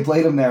yet they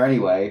played him there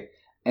anyway,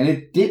 and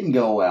it didn't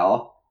go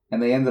well, and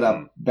they ended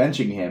up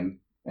benching him,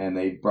 and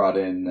they brought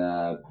in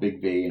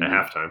Big V, and at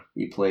halftime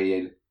he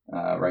played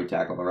right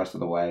tackle the rest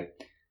of the way.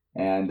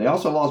 And they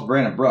also lost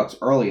Brandon Brooks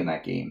early in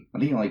that game. I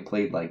think he only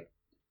played right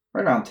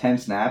around 10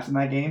 snaps in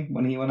that game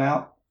when he went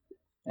out.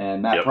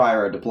 And Matt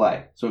Pryor had to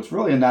play. So it's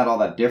really not all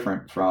that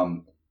different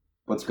from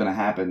what's going to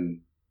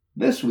happen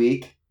this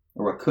week,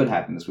 or what could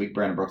happen this week.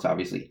 Brandon Brooks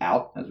obviously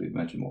out, as we've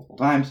mentioned multiple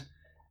times.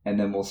 And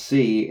then we'll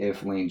see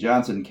if Lane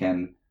Johnson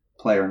can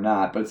play or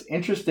not. But it's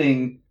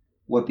interesting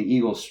what the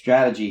Eagles'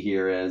 strategy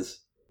here is,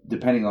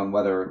 depending on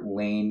whether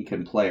Lane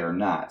can play or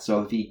not.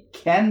 So if he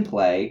can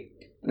play,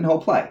 then he'll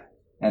play.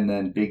 And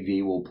then Big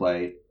V will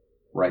play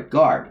right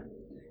guard.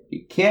 If he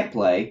can't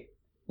play,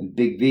 then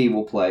Big V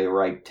will play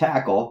right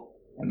tackle,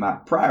 and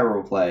Matt Pryor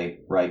will play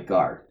right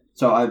guard.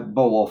 So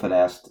Bo Wolf had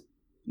asked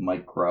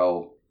Mike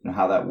Crow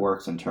how that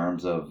works in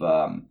terms of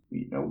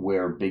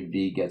where Big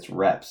V gets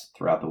reps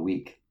throughout the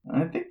week.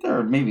 And I think there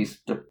are maybe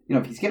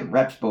if he's getting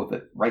reps both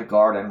at right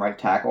guard and right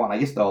tackle, and I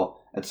guess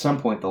at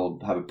some point they'll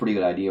have a pretty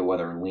good idea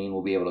whether Lane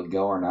will be able to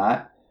go or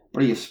not.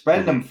 But are you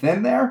spreading them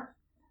thin there?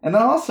 And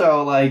then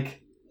also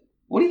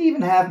what do you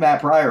even have Matt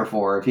Pryor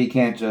for if he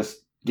can't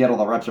just get all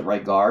the reps at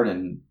right guard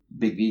and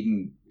Big V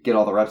can get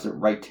all the reps at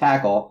right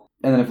tackle?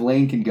 And then if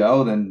Lane can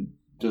go, then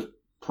just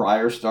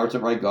Pryor starts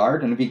at right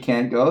guard. And if he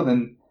can't go,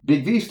 then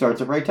Big V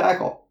starts at right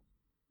tackle.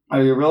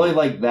 Are you really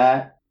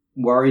that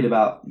worried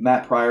about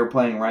Matt Pryor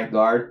playing right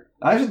guard?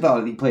 I actually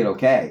thought he played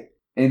okay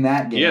in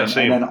that game. Yeah,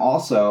 same. And then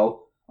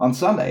also on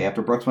Sunday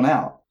after Brooks went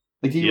out.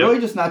 Do you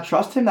really just not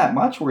trust him that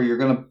much where you're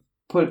going to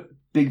put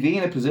Big V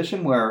in a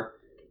position where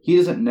he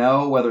doesn't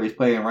know whether he's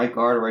playing right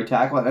guard or right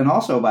tackle? And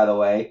also, by the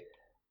way,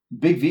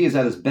 Big V is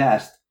at his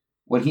best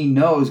when he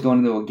knows going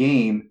into a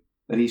game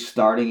that he's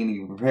starting and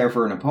he prepare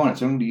for an opponent.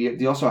 So do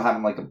you also have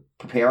him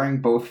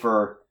preparing both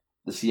for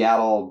the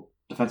Seattle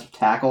defensive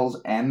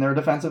tackles and their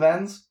defensive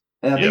ends?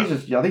 And I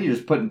think you're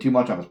just putting too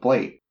much on his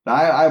plate.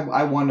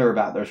 I wonder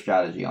about their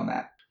strategy on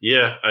that.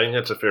 Yeah, I think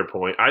that's a fair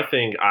point. I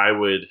think I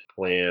would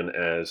plan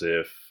as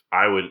if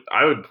I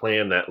would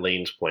plan that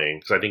Lane's playing,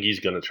 because I think he's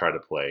going to try to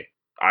play.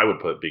 I would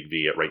put Big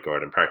V at right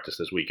guard in practice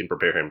this week and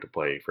prepare him to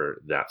play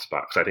for that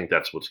spot, because I think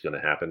that's what's going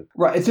to happen.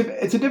 Right.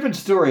 It's a different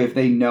story if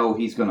they know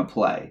he's going to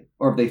play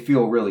or if they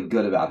feel really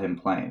good about him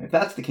playing. If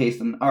that's the case,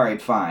 then all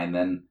right, fine.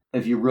 Then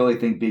if you really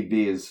think Big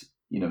V is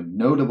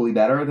notably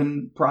better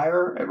than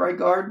Pryor at right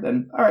guard,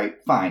 then all right,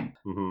 fine.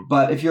 Mm-hmm.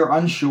 But if you're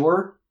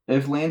unsure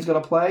if Lane's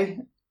going to play,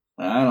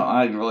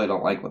 I really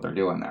don't like what they're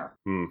doing there.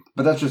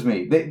 But that's just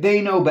me.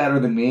 They know better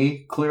than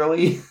me,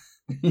 clearly.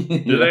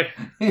 Do they?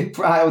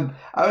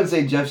 I would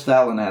say Jeff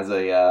Stoutland has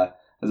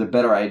a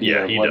better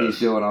idea of what he's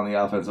doing on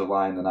the offensive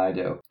line than I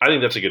do. I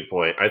think that's a good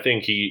point. I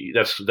think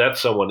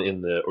that's someone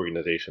in the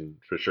organization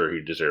for sure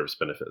who deserves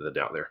benefit of the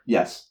doubt there.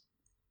 Yes,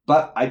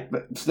 but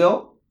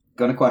still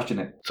going to question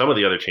it. Some of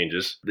the other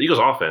changes, the Eagles'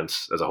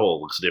 offense as a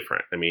whole looks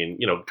different. I mean,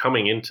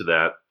 coming into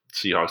that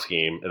Seahawks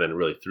game and then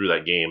really through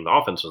that game, the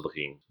offense was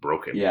looking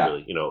broken. Yeah.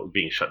 Really,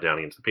 being shut down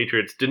against the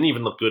Patriots. Didn't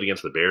even look good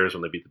against the Bears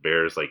when they beat the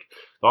Bears. The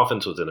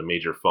offense was in a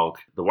major funk.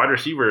 The wide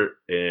receiver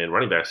and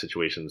running back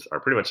situations are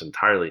pretty much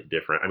entirely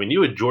different. I mean,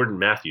 you had Jordan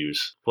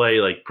Matthews play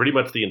pretty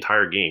much the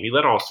entire game. He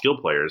led all skill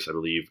players, I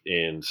believe,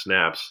 in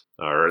snaps,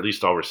 or at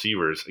least all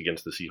receivers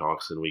against the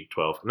Seahawks in Week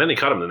 12. And then they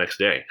cut him the next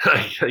day.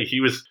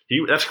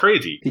 That's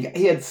crazy.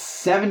 He had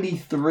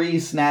 73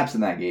 snaps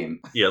in that game.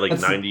 Yeah,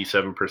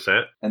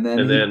 97%. And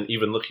then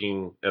even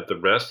looking at the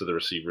rest of the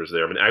receivers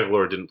there, I mean,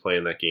 Aguilar didn't play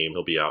in that game.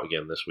 He'll be out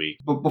again this week.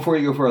 But before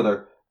you go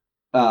further,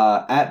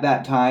 at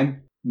that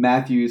time,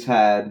 Matthews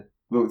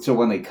so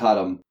when they cut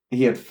him,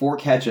 he had 4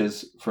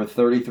 catches for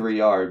 33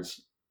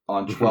 yards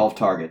on 12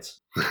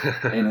 targets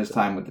in his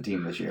time with the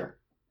team this year.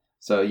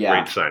 So yeah,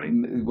 great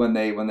signing. When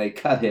they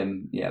cut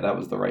him, that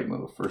was the right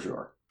move for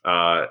sure.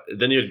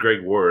 Then you had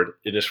Greg Ward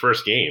in his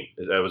first game.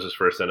 That was his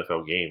first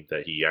NFL game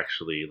that he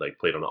actually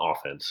played on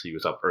offense. He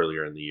was up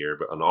earlier in the year,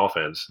 but on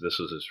offense, this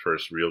was his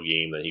first real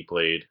game that he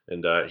played,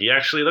 and he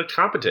actually looked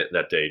competent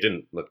that day.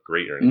 Didn't look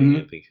great or anything.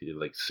 Mm-hmm. I think he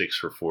did 6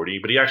 for 40,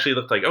 but he actually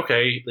looked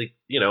okay.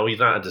 He's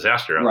not a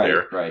disaster out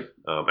there. Right.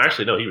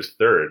 Actually, no, he was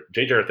third.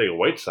 J.J.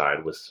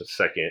 Arcega-Whiteside was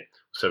second,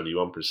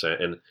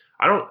 71%, and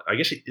I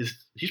guess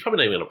he's probably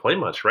not even going to play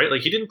much, right?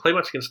 He didn't play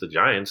much against the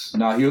Giants.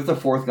 No, he was the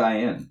 4th guy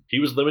in. He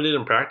was limited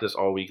in practice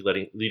all week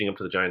leading up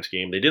to the Giants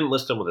game. They didn't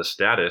list him with a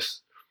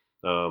status,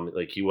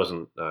 he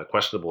wasn't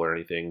questionable or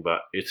anything, but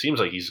it seems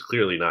like he's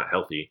clearly not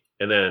healthy.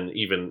 And then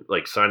even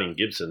like signing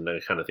Gibson, I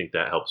kind of think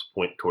that helps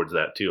point towards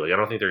that too. Like I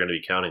don't think they're going to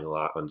be counting a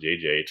lot on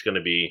JJ. It's going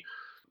to be,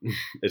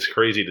 it's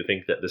crazy to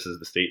think that this is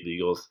the state the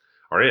Eagles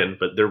are in,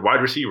 but they're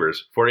wide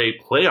receivers for a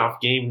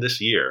playoff game this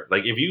year.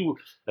 Like if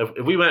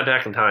we went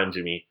back in time,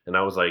 Jimmy, and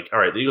I was like, all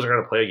right, the Eagles are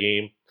going to play a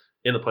game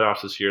in the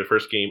playoffs this year, the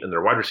first game, and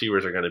their wide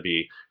receivers are going to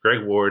be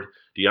Greg Ward,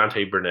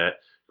 Deontay Burnett,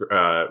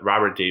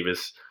 Robert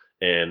Davis,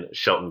 and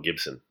Shelton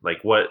Gibson. Like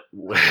what?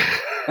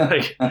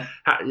 Like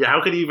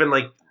how could you even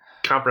like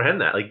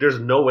comprehend that? Like there's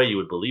no way you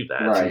would believe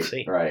that. It's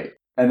insane. Right.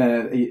 And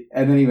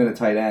then even a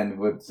tight end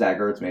with Zach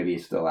Ertz maybe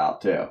still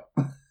out too.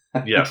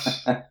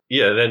 Yes.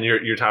 Yeah. Then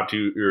your top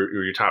two,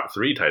 your top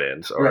three tight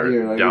ends are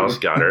like, Dallas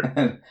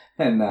Goedert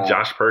and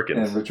Josh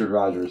Perkins and Richard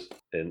Rodgers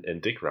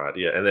and Dick Rod.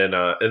 Yeah. And then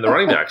the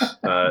running backs.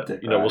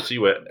 We'll see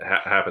what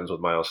happens with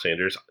Miles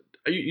Sanders.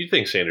 You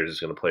think Sanders is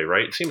going to play,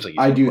 right? It seems like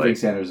I do think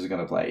Sanders is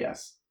going to play.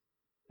 Yes.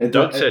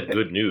 Doug said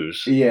good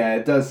news. Yeah,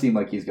 it does seem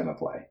like he's going to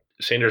play.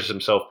 Sanders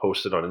himself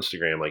posted on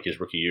Instagram like his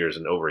rookie year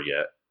isn't over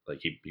yet. Like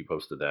he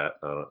posted that.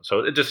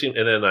 So it just seemed,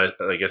 and then I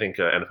think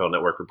NFL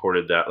Network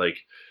reported that like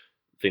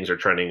things are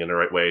trending in the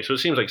right way. So it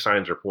seems like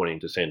signs are pointing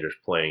to Sanders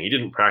playing. He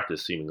didn't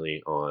practice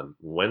seemingly on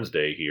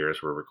Wednesday here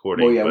as we're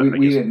recording. Well, yeah,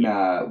 we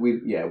didn't.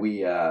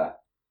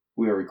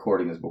 We were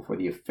recording this before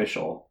the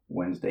official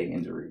Wednesday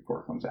injury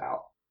report comes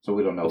out. So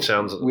we don't know.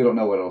 We don't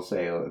know what it'll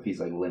say if he's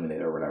like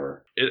limited or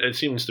whatever. It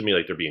seems to me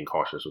like they're being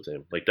cautious with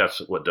him. Like that's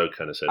what Doug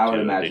kind of said. I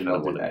would imagine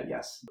they'll do that.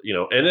 Yes.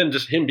 And then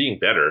just him being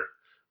better.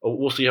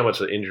 We'll see how much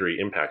the injury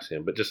impacts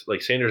him. But just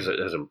like Sanders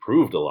has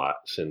improved a lot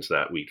since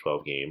that Week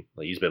 12 game.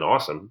 Like he's been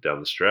awesome down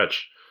the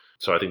stretch.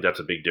 So I think that's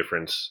a big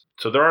difference.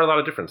 So there are a lot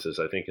of differences,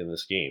 I think, in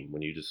this game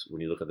when you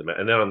look at the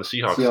and then on the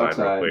Seahawks side,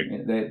 real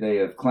quick, they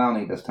have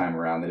Clowney this time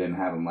around. They didn't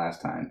have him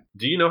last time.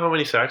 Do you know how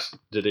many sacks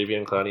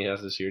Jadeveon Clowney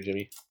has this year,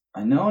 Jimmy?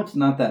 I know it's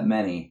not that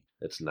many.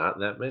 It's not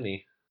that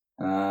many.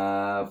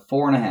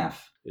 4.5.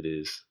 It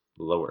is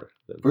lower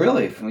than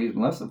really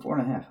less than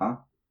 4.5, huh?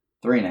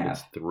 3.5.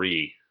 It's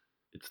 3.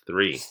 It's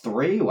 3. It's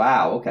 3.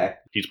 Wow. Okay.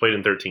 He's played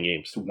in 13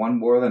 games. It's one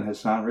more than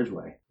Hassan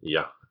Ridgeway.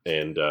 Yeah,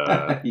 and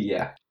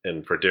yeah.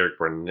 And for Derek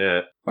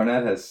Barnett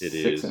has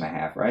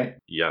 6.5, right?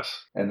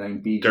 Yes. And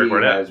then BG Derek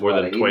Barnett has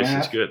more than twice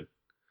as good.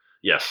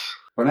 Yes.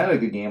 Barnett had a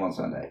good game on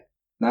Sunday.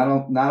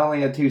 Not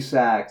only had 2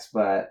 sacks,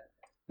 but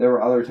there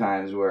were other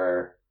times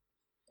where,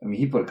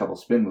 he put a couple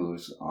spin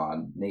moves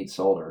on Nate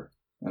Solder.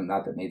 And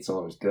not that Nate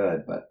Solder's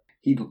good, but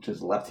he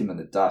just left him in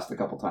the dust a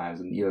couple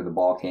times, and either the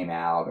ball came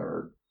out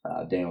or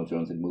Daniel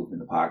Jones had moved in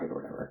the pocket or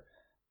whatever.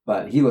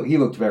 But he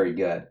looked very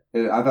good.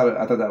 I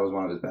thought that was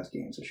one of his best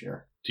games this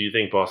year. Do you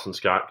think Boston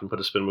Scott can put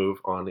a spin move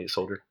on Nate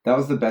Solder? That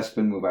was the best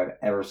spin move I've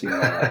ever seen in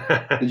my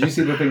life. Did you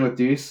see the thing with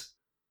Deuce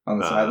on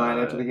the sideline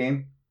after the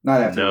game?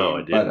 Not after the game, I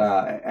didn't. But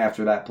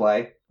after that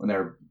play when they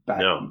were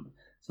back. No.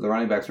 So the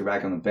running backs were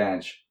back on the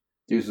bench.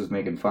 Deuce was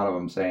making fun of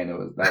him, saying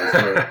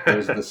it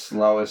was the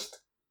slowest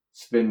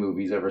spin move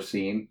he's ever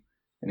seen.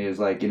 And he was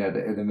like, in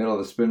the middle of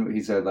the spin move,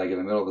 he said, like, in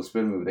the middle of the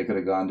spin move, they could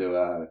have gone to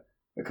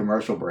a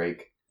commercial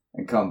break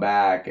and come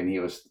back, and he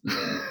was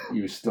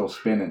still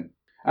spinning.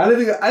 I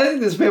didn't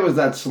think the spin was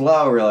that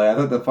slow, really. I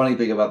thought the funny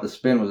thing about the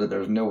spin was that there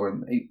was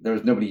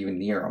nobody even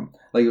near him.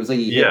 Like it was like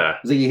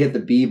he hit the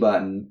B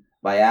button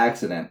by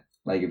accident.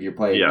 Like if you're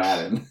playing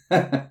Madden.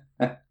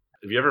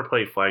 If you ever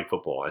played flag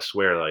football, I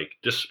swear, like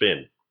just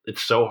spin.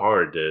 It's so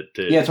hard to.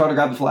 Yeah, it's hard to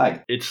grab the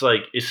flag. It's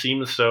like it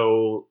seems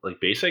so like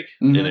basic,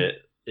 mm-hmm. and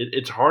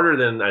it's harder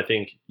than I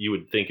think you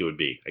would think it would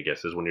be. I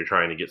guess is when you're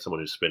trying to get someone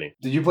who's spinning.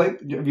 Have you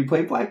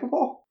played flag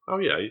football? Oh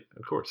yeah,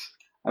 of course.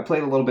 I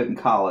played a little bit in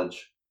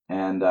college,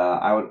 and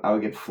I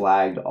would get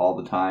flagged all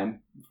the time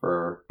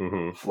for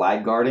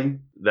flag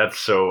guarding. That's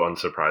so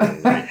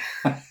unsurprising.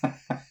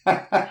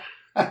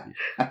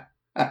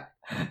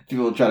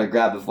 People would try to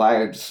grab the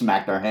flag and just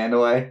smack their hand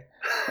away.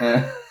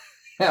 And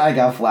I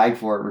got flagged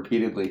for it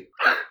repeatedly.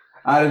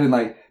 I'd have been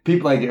like,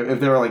 people like, if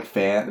they were like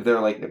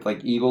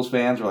if Eagles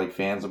fans were like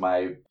fans of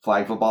my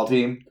flag football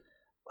team,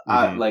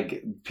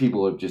 like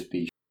people would just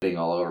be shitting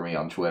all over me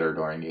on Twitter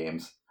during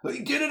games. He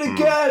did it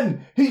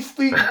again! He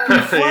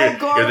flag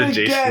guarded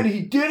again!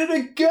 He did it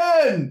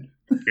again!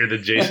 You're the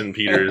Jason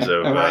Peters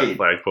of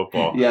flag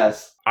football.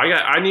 Yes.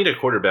 I need a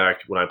quarterback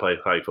when I play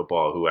flag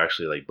football who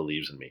actually like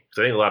believes in me.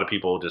 Because I think a lot of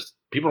people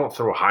don't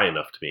throw high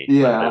enough to me.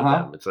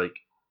 Yeah. It's like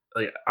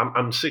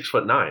I'm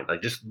 6'9".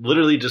 Like just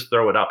literally just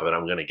throw it up and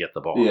I'm gonna get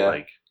the ball. Yeah.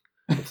 Like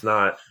it's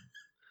not.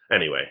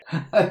 Anyway,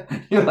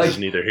 you're this is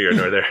neither here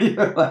nor there.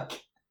 You're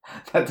like,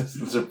 that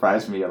doesn't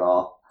surprise me at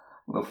all.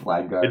 The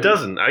flag guard. It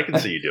doesn't. I can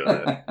see you doing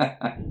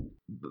that.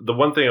 The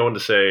one thing I wanted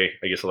to say,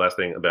 I guess the last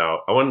thing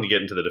I wanted to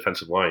get into the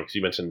defensive line because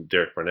you mentioned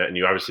Derek Barnett and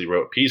you obviously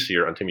wrote a piece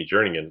here on Timmy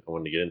Jernigan. I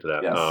wanted to get into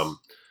that. Yes.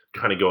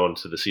 Kind of go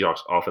into the Seahawks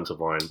offensive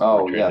line.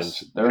 Oh,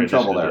 yes. They're in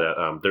trouble there.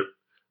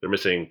 They're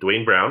missing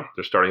Dwayne Brown,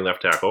 their starting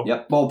left tackle.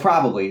 Yep. Well,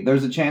 probably.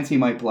 There's a chance he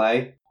might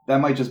play.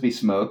 That might just be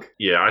smoke.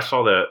 Yeah, I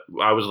saw that.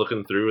 I was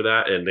looking through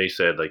that, and they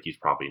said like he's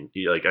probably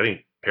I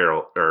think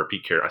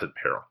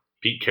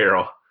Pete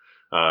Carroll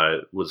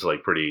was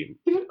like pretty.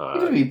 Even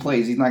if he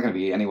plays, he's not going to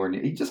be anywhere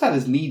near. He just had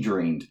his knee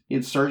drained. He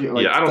had surgery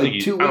I don't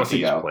think 2 weeks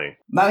ago. He's playing.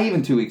 Not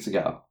even 2 weeks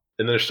ago.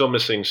 And they're still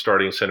missing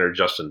starting center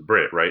Justin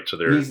Britt, right? So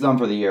he's done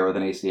for the year with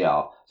an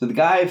ACL. So the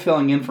guy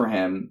filling in for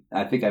him,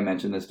 I think I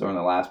mentioned this during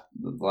the last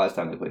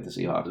time they played the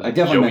Seahawks. I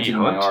definitely mentioned it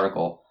in my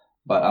article,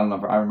 but I don't know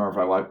if I remember if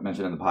I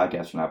mentioned it in the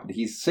podcast or not. But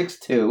he's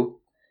 6'2",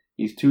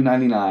 he's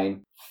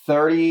 299,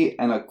 30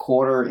 and a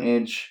quarter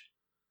inch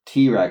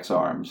T-Rex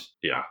arms.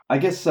 Yeah, I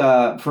guess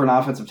for an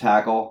offensive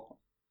tackle,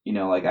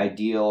 like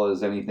ideal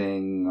is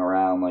anything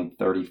around like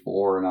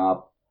 34 and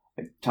up.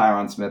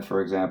 Tyron Smith, for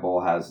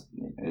example, has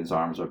his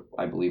arms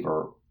I believe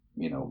are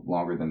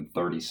longer than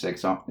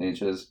 36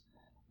 inches.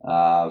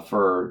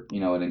 For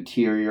an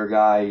interior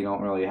guy, you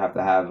don't really have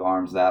to have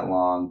arms that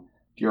long.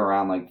 If you're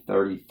around like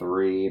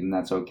 33, then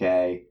that's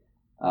okay.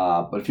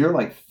 But if you're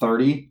like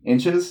 30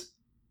 inches,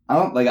 I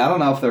don't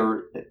know if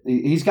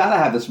he's got to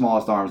have the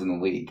smallest arms in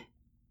the league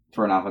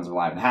for an offensive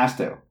lineman. Has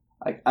to.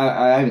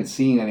 I haven't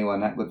seen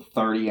anyone with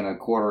 30 and a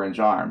quarter inch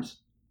arms.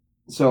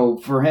 So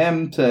for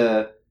him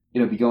to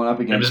be going up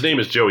against... And his name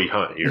is Joey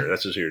Hunt here.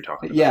 That's just who you're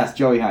talking about. Yes,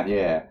 Joey Hunt,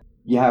 yeah.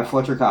 You have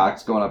Fletcher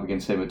Cox going up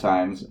against him at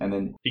times, and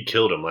then... He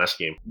killed him last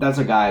game. That's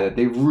a guy that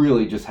they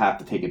really just have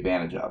to take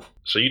advantage of.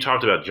 So you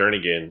talked about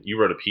Jernigan. You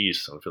wrote a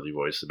piece on Philly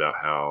Voice about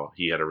how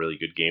he had a really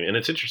good game. And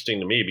it's interesting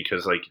to me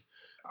because,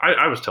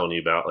 I was telling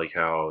you about,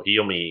 how he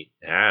only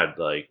had,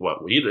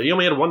 he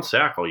only had 1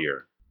 sack all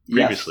year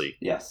previously.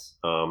 Yes.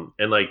 And,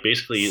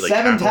 basically,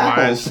 7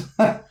 tackles.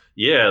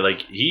 Yeah,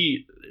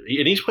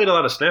 and he's played a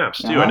lot of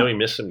snaps too. Uh-huh. I know he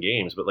missed some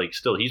games, but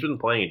still, he's been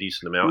playing a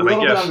decent amount. A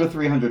little bit under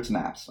 300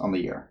 snaps on the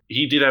year.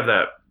 He did have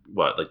that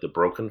the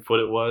broken foot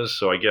it was.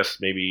 So I guess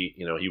maybe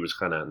he was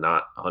kind of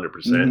not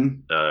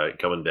 100%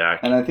 coming back.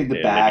 And I think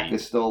the back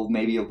is still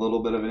maybe a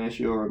little bit of an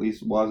issue, or at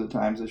least was at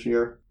times this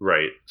year.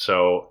 Right.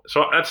 So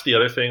that's the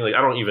other thing.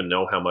 I don't even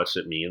know how much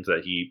it means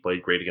that he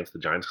played great against the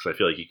Giants because I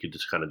feel like he could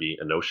just kind of be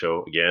a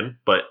no-show again.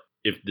 But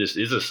if this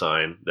is a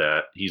sign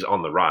that he's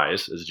on the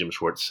rise, as Jim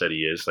Schwartz said he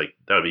is, that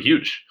would be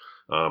huge.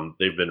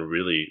 They've been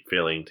really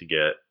failing to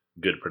get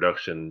good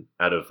production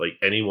out of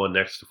anyone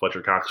next to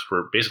Fletcher Cox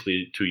for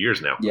basically 2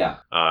 years now. Yeah.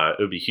 It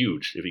would be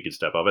huge if he could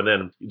step up. And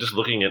then just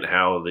looking at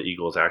how the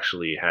Eagles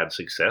actually had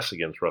success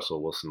against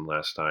Russell Wilson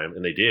last time,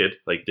 and they did.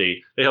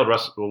 They held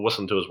Russell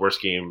Wilson to his worst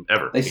game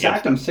ever. They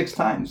sacked him 6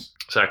 times.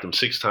 Sacked him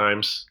 6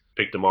 times,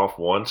 picked him off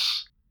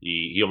once.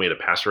 He only had a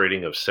passer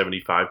rating of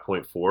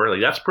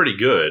 75.4. That's pretty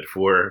good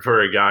for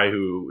a guy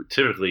who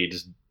typically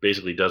just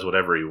basically does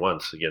whatever he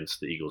wants against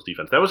the Eagles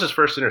defense. That was his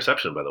first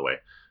interception, by the way,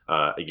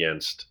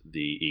 against the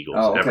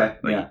Eagles ever.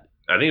 Yeah.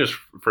 I think it was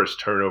first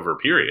turnover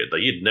period.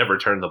 He'd never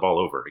turned the ball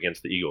over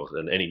against the Eagles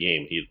in any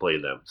game he had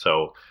played them.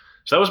 So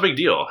that was a big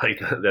deal,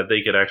 that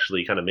they could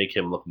actually kind of make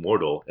him look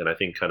mortal. And I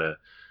think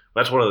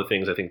that's one of the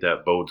things I think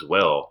that bodes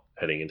well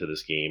heading into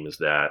this game is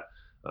that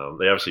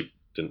they obviously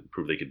didn't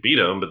prove they could beat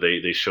him, but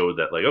they showed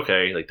that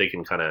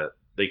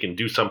they can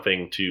do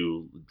something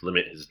to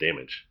limit his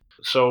damage.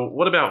 So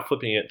what about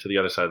flipping it to the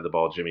other side of the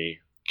ball, Jimmy?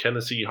 Can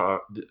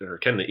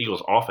the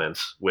Eagles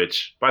offense,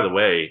 which by the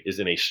way is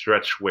in a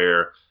stretch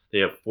where they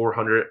have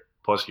 400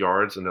 plus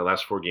yards in their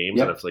last 4 games,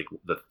 and it's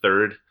the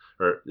third,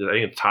 or I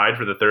think it's tied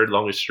for the 3rd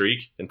longest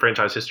streak in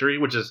franchise history,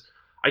 which is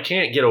I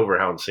can't get over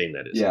how insane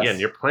that is. Yes. Again,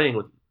 you're playing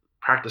with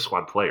practice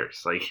squad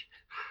players.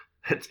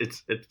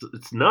 It's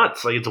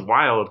nuts. It's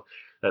wild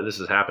that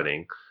this is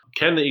happening.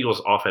 Can the Eagles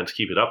offense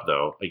keep it up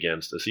though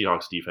against a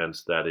Seahawks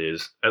defense that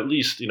is at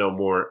least,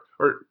 more,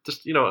 or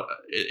just,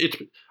 it's,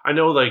 I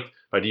know by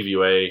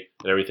DVOA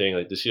and everything,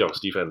 the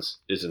Seahawks defense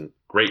isn't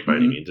great by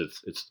any means.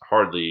 It's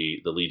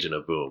hardly the Legion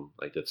of Boom.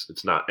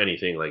 It's not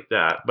anything like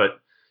that, but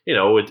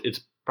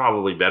it's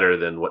probably better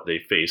than what they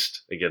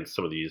faced against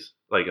some of these,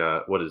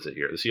 what is it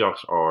here? The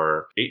Seahawks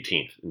are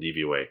 18th in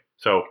DVOA.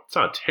 So it's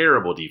not a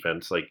terrible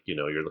defense.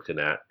 You're looking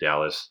at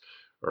Dallas,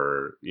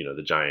 or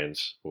the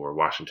Giants or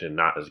Washington,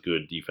 not as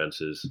good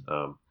defenses.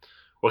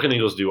 What can the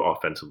Eagles do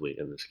offensively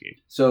in this game?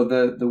 So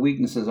the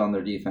weaknesses on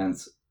their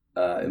defense,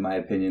 in my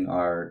opinion,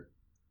 are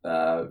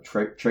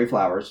Trey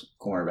Flowers,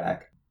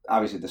 cornerback.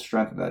 Obviously, the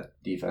strength of that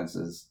defense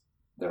is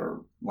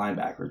their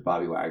linebackers,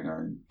 Bobby Wagner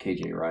and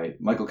KJ Wright.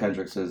 Michael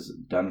Kendricks is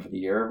done for the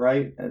year,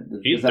 right?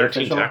 He had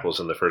 13 tackles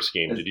in the first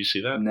game. Did you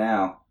see that?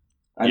 No.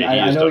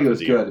 Yeah, I know he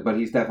was good, but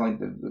he's definitely,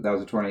 that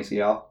was a torn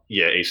ACL.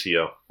 Yeah,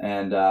 ACL.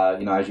 And,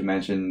 as you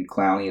mentioned,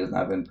 Clowney has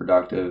not been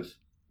productive,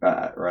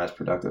 or as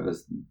productive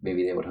as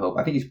maybe they would hope.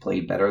 I think he's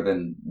played better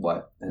than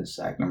what his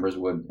sack numbers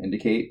would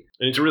indicate.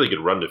 And he's a really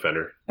good run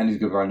defender. And he's a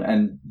good run.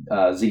 And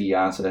Ziggy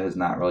Ansah has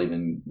not really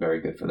been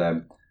very good for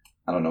them.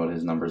 I don't know what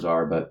his numbers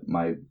are, but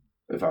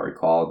if I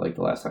recall, the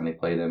last time they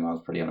played him, I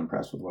was pretty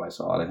unimpressed with what I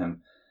saw out of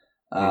him.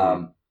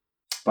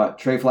 But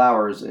Trey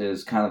Flowers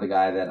is kind of the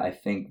guy that I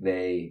think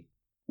they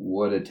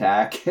would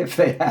attack if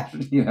they had,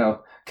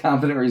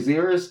 competent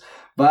receivers.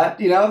 But,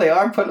 they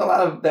are putting a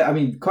lot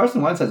of,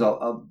 Carson Wentz has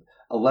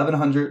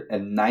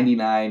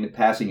 1,199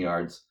 passing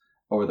yards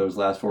over those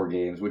last 4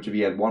 games, which if he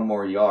had one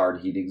more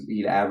yard,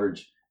 he'd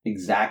average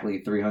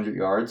exactly 300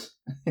 yards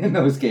in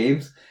those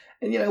games.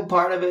 And,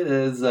 part of it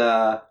is,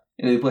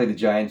 they played the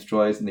Giants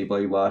twice, and they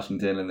played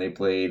Washington, and they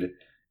played,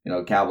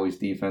 Cowboys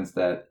defense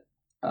that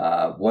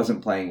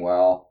wasn't playing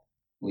well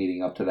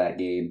leading up to that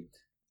game.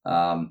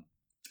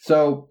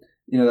 So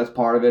that's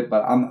part of it,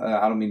 but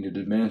I don't mean to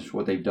diminish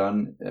what they've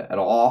done at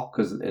all,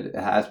 because it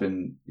has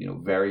been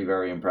very,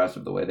 very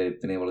impressive the way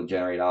they've been able to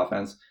generate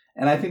offense,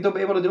 and I think they'll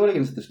be able to do it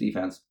against this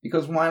defense,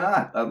 because why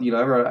not?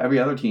 Every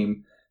other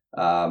team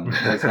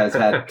has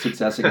had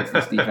success against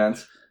this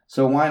defense.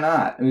 So why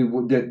not? I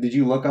mean, did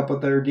you look up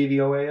what their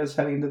DVOA is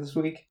heading into this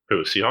week?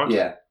 Who, Seahawks?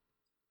 Yeah.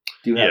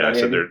 Do you have that?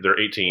 So they're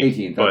 18th.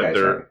 18th. But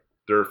okay,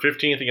 they're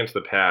 15th against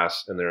the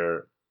pass, and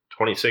they're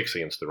 26th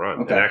against the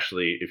run. Okay. And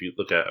actually, if you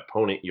look at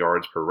opponent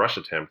yards per rush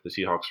attempt, the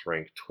Seahawks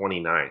rank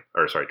 28th,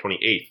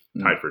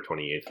 tied for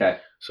 28th. Okay.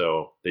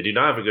 So they do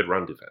not have a good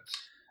run defense.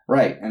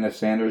 Right, and if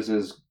Sanders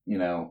is,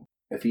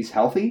 if he's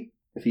healthy,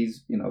 if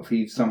he's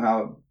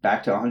somehow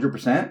back to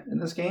 100% in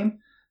this game,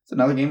 it's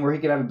another game where he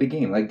could have a big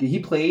game. Like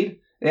they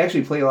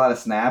actually played a lot of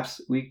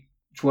snaps week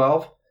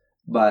 12,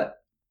 but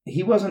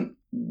he wasn't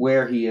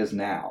where he is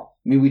now.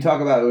 I mean, we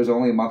talk about it was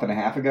only a month and a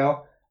half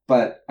ago,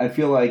 but I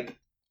feel like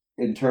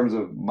in terms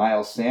of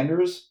Miles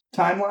Sanders'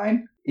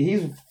 timeline,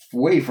 he's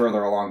way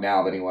further along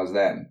now than he was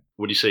then.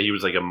 Would you say he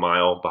was like a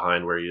mile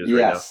behind where he is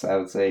right now? Yes, I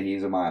would say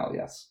he's a mile,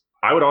 yes.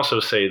 I would also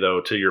say, though,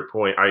 to your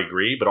point, I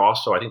agree, but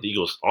also I think the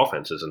Eagles'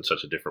 offense is in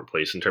such a different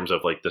place in terms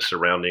of like the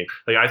surrounding.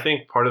 Like, I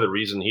think part of the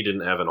reason he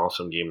didn't have an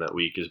awesome game that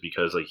week is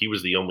because like he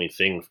was the only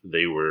thing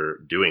they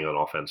were doing on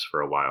offense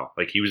for a while.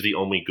 Like, he was the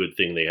only good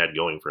thing they had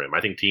going for him. I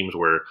think teams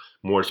were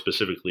more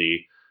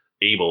specifically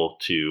able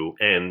to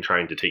end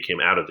trying to take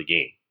him out of the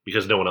game,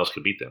 because no one else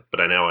could beat them.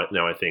 But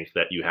now I think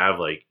that you have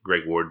like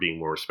Greg Ward being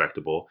more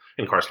respectable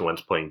and Carson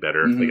Wentz playing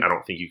better. Mm-hmm. Like, I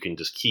don't think you can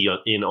just key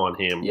in on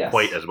him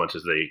quite as much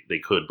as they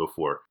could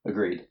before.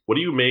 Agreed. What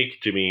do you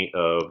make, Jimmy,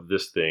 of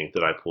this thing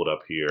that I pulled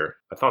up here?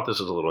 I thought this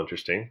was a little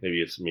interesting.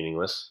 Maybe it's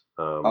meaningless.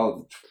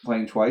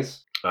 Playing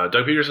twice?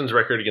 Doug Peterson's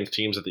record against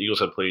teams that the Eagles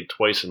have played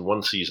twice in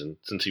one season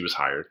since he was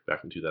hired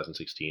back in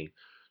 2016.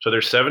 So they're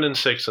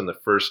 7-6 in the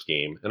first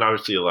game, and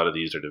obviously a lot of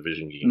these are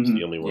division games. Mm-hmm.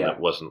 The only one that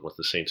wasn't was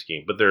the Saints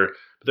game, but they're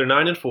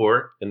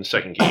 9-4 in the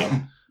second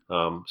game,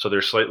 so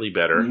they're slightly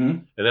better. Mm-hmm.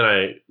 And then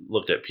I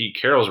looked at Pete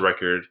Carroll's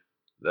record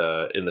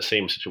in the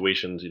same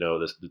situations.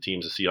 The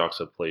teams the Seahawks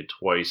have played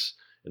twice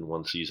in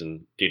one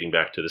season, dating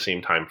back to the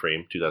same time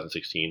frame,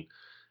 2016.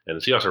 And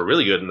the Seahawks are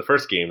really good in the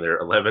first game. They're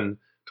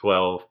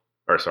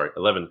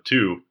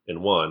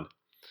 11-2-1.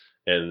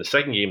 And in the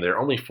second game, they're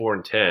only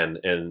 4-10,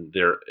 and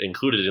they're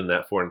included in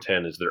that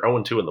 4-10 is they're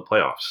 0-2 in the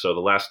playoffs. So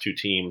the last two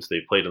teams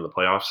they've played in the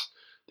playoffs,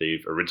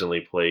 they've originally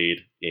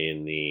played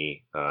in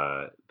the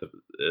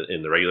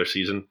regular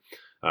season.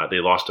 They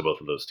lost to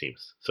both of those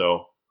teams.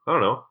 So I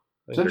don't know.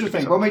 It's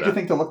interesting. What made you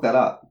think to look that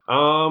up?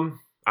 I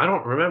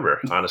don't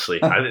remember,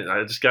 honestly.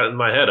 I just got in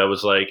my head. I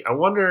was like, I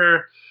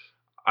wonder.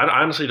 I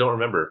honestly don't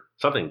remember.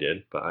 Something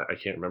did, but I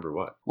can't remember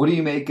what. What do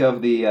you make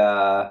of the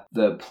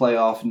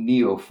playoff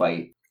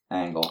neophyte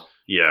angle?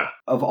 Yeah.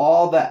 Of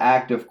all the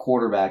active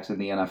quarterbacks in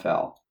the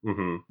NFL,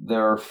 mm-hmm.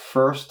 their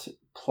first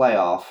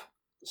playoff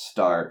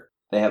start,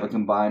 they have a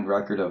combined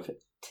record of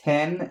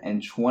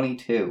 10-22.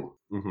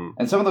 Mm-hmm.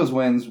 And some of those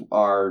wins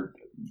are,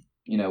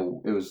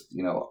 it was,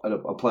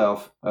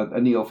 a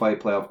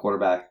neophyte playoff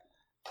quarterback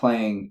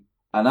playing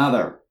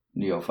another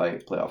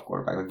neophyte playoff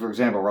quarterback. Like, for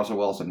example, Russell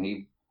Wilson,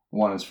 he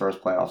won his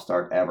first playoff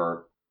start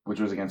ever,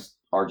 which was against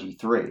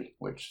RG3,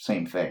 which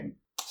same thing.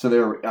 So they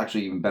were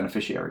actually even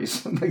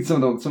beneficiaries. Like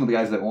some of the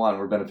guys that won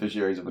were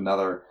beneficiaries of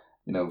another,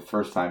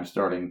 first time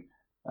starting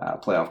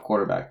playoff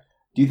quarterback.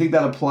 Do you think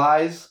that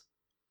applies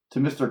to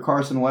Mr.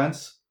 Carson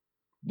Wentz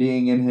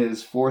being in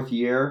his fourth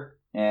year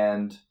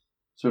and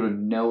sort of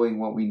knowing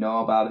what we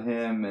know about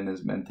him and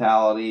his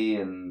mentality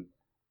and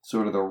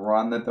sort of the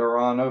run that they're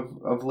on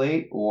of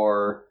late?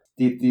 Or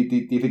do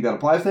you think that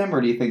applies to him,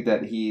 or do you think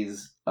that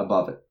he's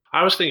above it?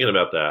 I was thinking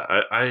about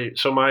that.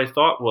 So my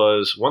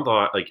one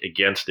thought like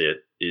against it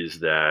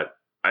is that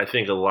I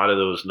think a lot of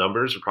those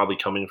numbers are probably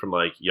coming from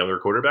like younger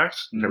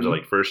quarterbacks in terms of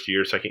like first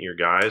year, second year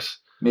guys.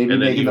 Maybe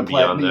making the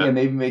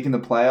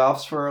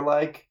playoffs for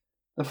like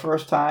the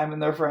first time in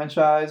their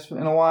franchise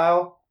in a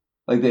while.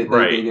 Like they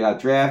got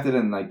drafted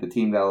and like the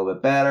team got a little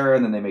bit better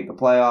and then they make the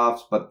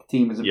playoffs, but the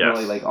team isn't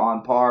really like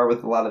on par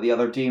with a lot of the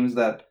other teams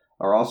that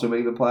are also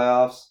making the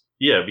playoffs.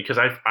 Yeah, because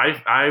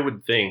I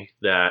would think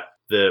that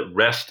the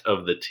rest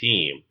of the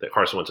team that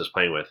Carson Wentz is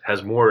playing with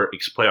has more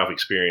playoff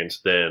experience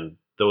than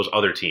those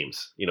other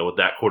teams, with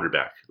that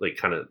quarterback, like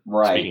kind of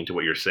speaking to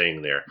what you're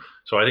saying there.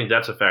 So I think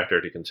that's a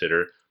factor to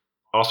consider.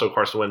 Also,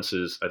 Carson Wentz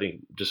is, I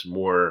think, just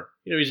more,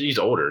 he's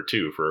older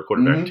too for a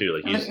quarterback too.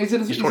 Like he's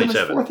 27. In his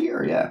fourth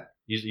year, yeah.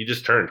 He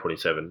just turned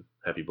 27.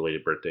 Happy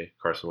belated birthday,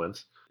 Carson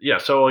Wentz. Yeah,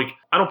 so like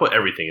I don't put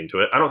everything into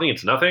it. I don't think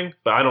it's nothing,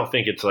 but I don't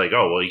think it's like,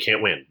 oh, well, he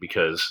can't win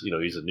because,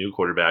 he's a new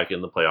quarterback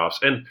in the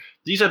playoffs. And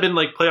these have been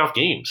like playoff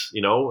games,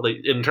 like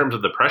in terms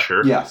of the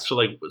pressure. Yes. So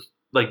like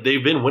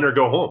they've been win or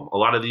go home a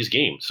lot of these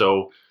games.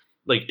 So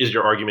like is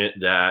your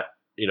argument that,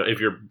 if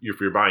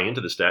you're buying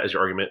into the stat, is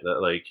your argument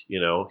that like,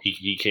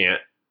 he can't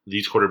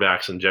these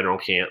quarterbacks in general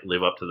can't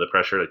live up to the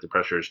pressure. Like the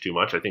pressure is too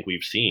much. I think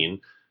we've seen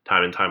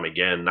time and time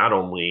again, not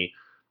only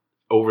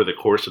over the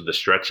course of the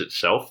stretch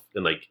itself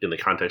and like in the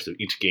context of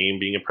each game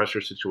being a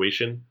pressure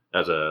situation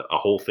as a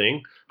whole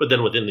thing, but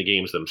then within the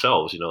games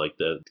themselves, like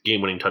the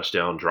game-winning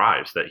touchdown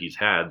drives that he's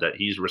had, that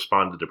he's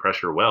responded to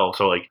pressure well.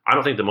 So like, I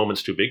don't think the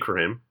moment's too big for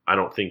him. I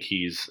don't think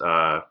he's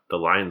the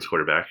Lions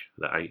quarterback.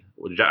 I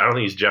don't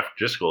think he's Jeff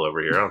Driscoll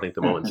over here. I don't think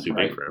the moment's too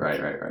big for him.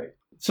 Right.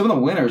 Some of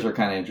the winners are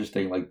kind of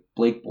interesting. Like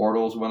Blake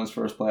Bortles won his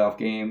first playoff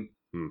game.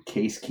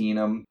 Case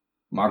Keenum,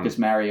 Marcus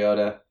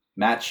Mariota,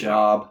 Matt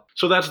Schaub.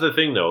 So that's the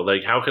thing, though.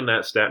 Like, how can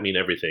that stat mean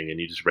everything? And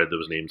you just read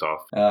those names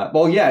off.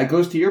 Well, yeah, it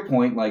goes to your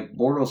point. Like,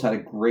 Bortles had a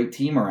great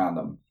team around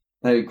them.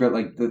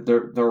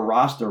 Their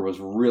roster was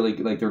really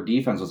good. Like, their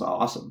defense was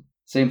awesome.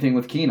 Same thing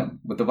with Keenum,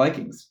 with the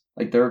Vikings.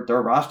 Like, their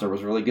roster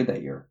was really good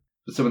that year.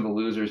 But some of the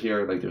losers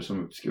here, like, there's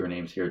some obscure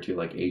names here, too,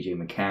 like A.J.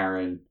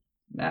 McCarron,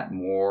 Matt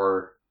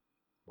Moore.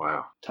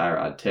 Wow.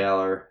 Tyrod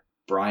Taylor,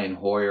 Brian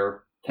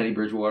Hoyer, Teddy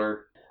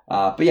Bridgewater.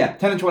 But yeah,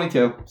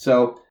 10-22.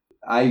 So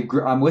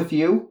I'm with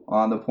you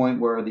on the point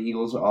where the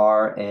Eagles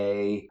are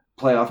a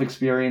playoff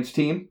experience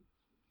team.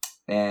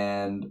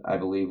 And I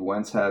believe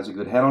Wentz has a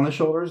good head on his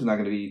shoulders. He's not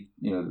going to be,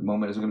 the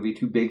moment isn't going to be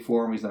too big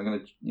for him. He's not going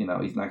to,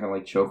 he's not going to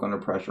like choke under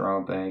pressure, I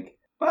don't think.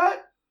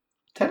 But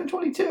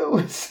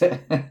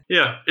 10-22.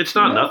 Yeah, it's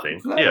not nothing.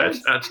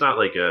 It's it's not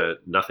like a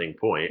nothing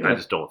point. Yeah. I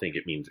just don't think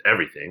it means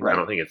everything. Right. I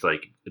don't think it's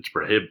like it's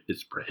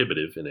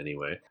prohibitive in any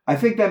way. I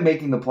think that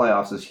making the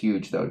playoffs is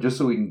huge, though, just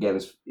so we can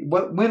get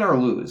win or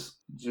lose.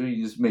 So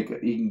you just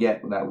he can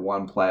get that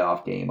one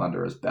playoff game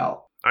under his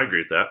belt. I agree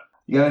with that.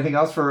 You got anything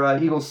else for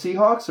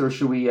Eagles-Seahawks, or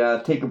should we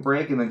take a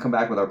break and then come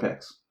back with our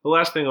picks? The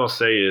last thing I'll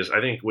say is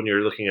I think when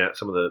you're looking at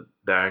some of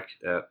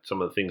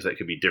the things that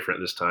could be different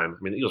this time,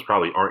 I mean, the Eagles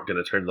probably aren't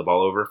going to turn the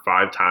ball over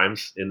 5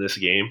 times in this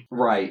game.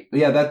 Right.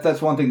 Yeah,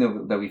 that's one thing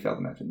that we failed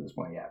to mention at this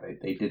point. Yeah,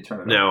 they did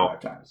turn it over 5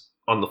 times.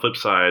 On the flip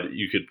side,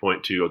 you could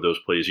point to those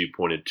plays you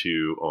pointed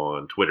to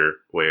on Twitter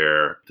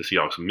where the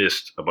Seahawks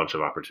missed a bunch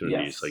of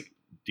opportunities. Yes. Like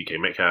DK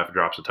Metcalf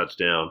drops a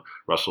touchdown.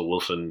 Russell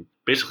Wilson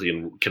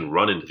basically can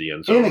run into the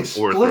end zone.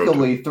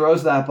 Inexplicably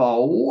throws that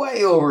ball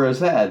way over his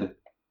head.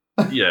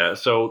 Yeah,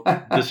 so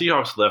the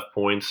Seahawks left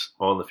points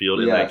on the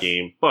field in that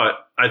game,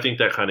 but I think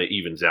that kind of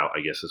evens out,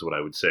 I guess is what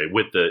I would say,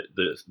 with the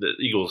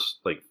Eagles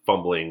like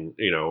fumbling,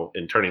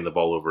 and turning the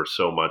ball over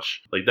so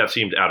much. Like that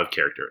seemed out of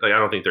character. Like I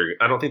don't think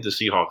the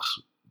Seahawks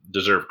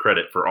deserve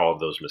credit for all of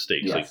those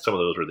mistakes. Yes. Like some of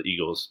those were the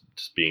Eagles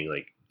just being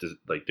like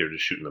they're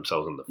just shooting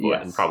themselves in the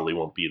foot and probably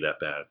won't be that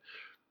bad.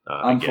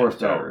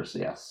 Unforced errors,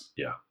 yes.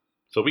 Yeah.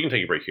 So we can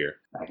take a break here.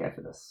 Back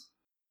after this.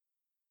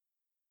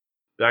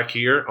 Back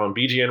here on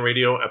BGN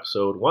Radio,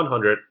 episode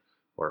 100,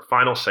 our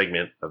final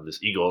segment of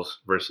this Eagles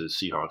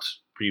versus Seahawks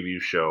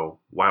preview show,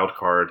 wild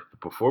card.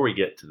 Before we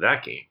get to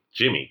that game,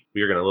 Jimmy,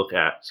 we are going to look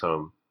at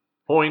some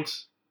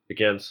points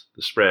against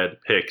the spread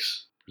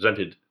picks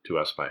presented to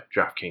us by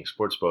DraftKings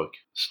Sportsbook.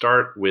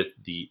 Start with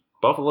the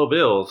Buffalo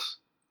Bills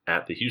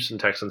at the Houston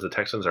Texans. The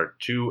Texans are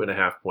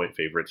 2.5-point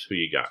favorites. Who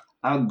you got?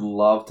 I would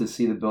love to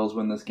see the Bills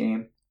win this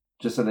game,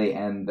 just so they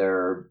end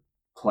their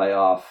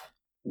playoff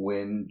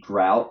win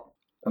drought.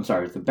 I'm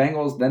sorry, it's the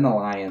Bengals, then the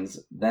Lions,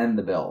 then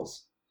the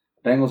Bills.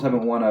 Bengals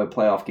haven't won a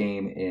playoff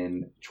game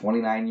in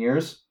 29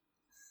 years.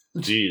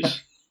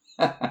 Jeez.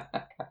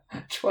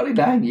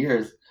 29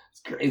 years.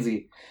 It's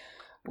crazy.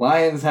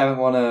 Lions haven't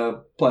won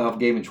a playoff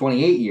game in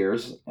 28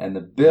 years, and the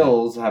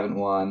Bills haven't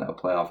won a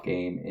playoff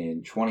game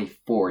in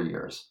 24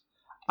 years.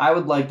 I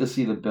would like to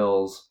see the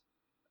Bills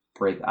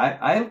break.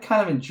 I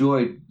kind of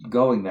enjoyed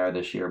going there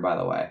this year, by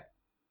the way.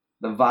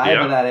 The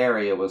vibe of that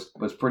area was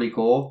pretty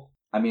cool.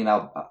 I mean,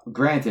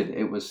 granted,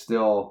 it was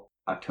still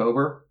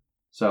October,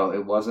 so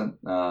it wasn't,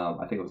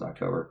 I think it was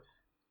October.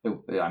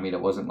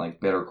 It wasn't like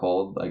bitter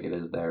cold like it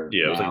is there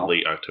Yeah, now. It was like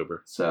late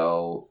October.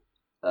 So,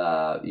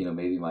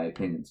 maybe my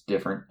opinion's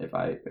different if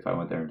I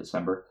went there in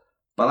December.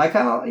 But I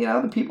kind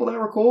of, the people there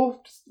were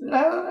cool. Just,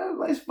 a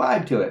nice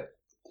vibe to it.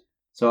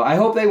 So I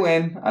hope they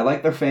win. I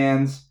like their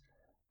fans.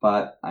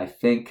 But I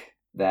think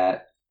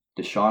that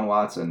Deshaun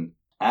Watson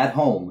at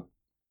home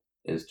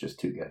is just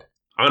too good.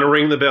 I'm going to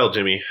ring the bell,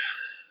 Jimmy.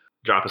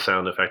 Drop a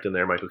sound effect in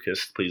there, Michael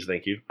Kiss, please.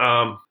 Thank you.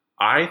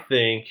 I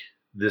think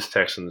this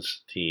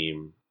Texans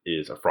team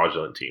is a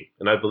fraudulent team.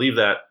 And I believe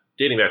that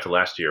dating back to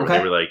last year when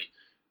they were like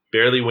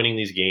barely winning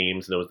these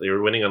games. And they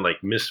were winning on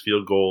like missed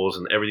field goals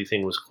and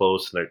everything was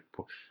close. And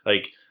they're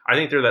like, I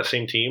think they're that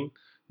same team.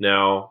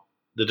 Now,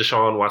 the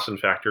Deshaun Watson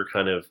factor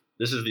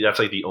that's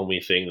like the only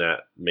thing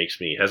that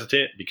makes me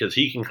hesitant because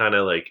he can kind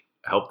of like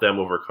help them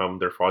overcome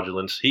their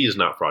fraudulence. He is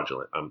not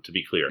fraudulent, to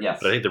be clear. Yes.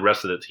 But I think the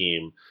rest of the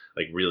team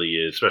like really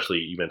is,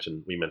 especially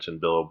we mentioned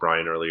Bill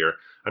O'Brien earlier.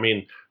 I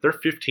mean, they're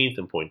 15th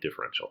in point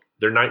differential.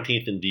 They're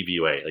 19th in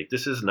DVOA. Like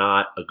this is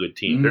not a good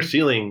team. Mm-hmm. Their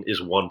ceiling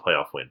is one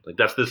playoff win. Like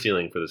that's the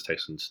ceiling for this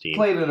Texans team.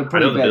 Played in a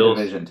pretty bad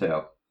division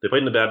too. They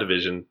played in a bad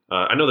division.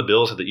 I know the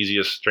Bills have the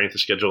easiest strength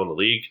of schedule in the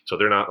league, so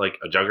they're not like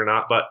a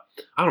juggernaut, but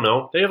I don't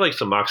know. They have like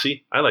some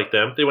moxie. I like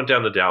them. They went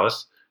down to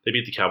Dallas. They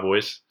beat the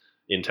Cowboys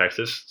in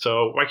Texas.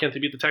 So why can't they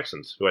beat the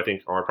Texans, who I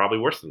think are probably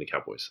worse than the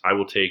Cowboys? I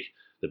will take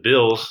the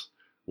Bills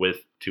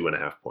with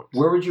 2.5 points.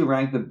 Where would you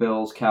rank the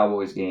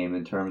Bills-Cowboys game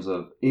in terms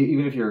of,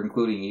 even if you're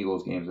including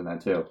Eagles games in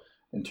that too,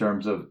 in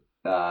terms of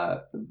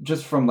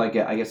just from like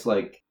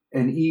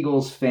an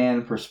Eagles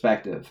fan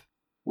perspective,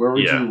 where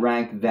would you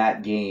rank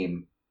that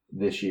game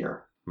this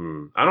year?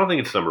 I don't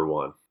think it's number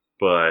one,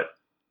 but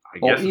I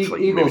guess it's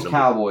like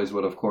Eagles-Cowboys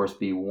would of course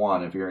be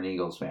one if you're an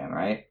Eagles fan,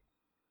 right?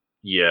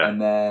 Yeah.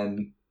 And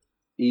then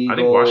Eagles, I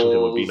think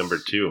Washington would be number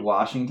 2.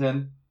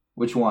 Washington?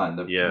 Which one?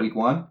 Week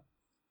 1?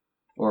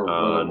 Or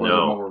no, the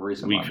more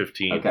recent week one?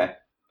 15. Okay.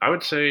 I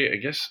would say, I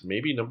guess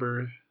maybe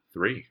number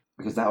 3.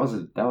 Because that was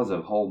a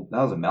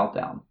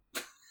meltdown.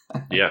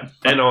 Yeah,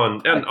 and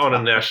on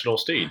a national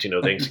stage,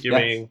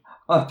 Thanksgiving. Yes.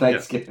 On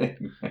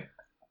Thanksgiving. Yeah.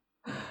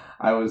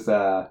 I was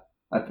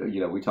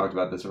we talked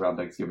about this around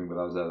Thanksgiving, but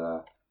I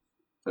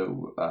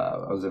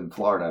was in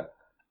Florida.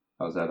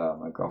 I was at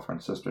my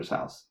girlfriend's sister's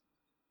house,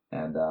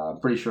 and I'm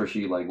pretty sure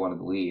she wanted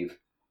to leave.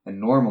 And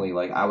normally,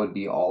 I would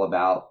be all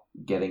about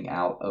getting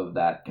out of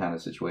that kind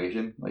of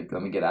situation. Let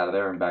me get out of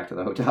there and back to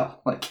the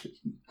hotel.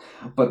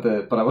 But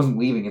I wasn't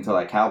leaving until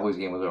that Cowboys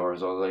game was over.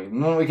 So I was like,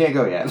 no, we can't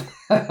go yet.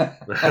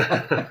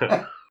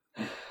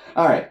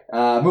 All right,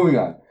 moving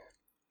on.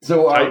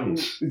 So,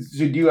 Titans.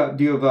 So do you have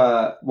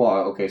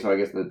okay, so I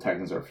guess the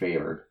Titans are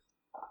favored.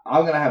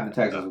 I'm gonna have the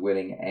Texans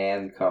winning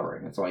and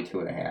covering. It's only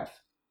 2.5.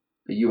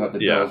 But you have the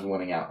Bills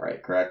winning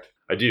outright, correct?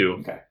 I do.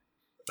 Okay.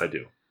 I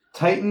do.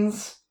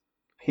 Titans,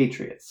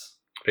 Patriots.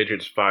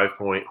 Patriots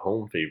 5-point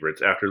home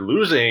favorites after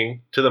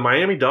losing to the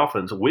Miami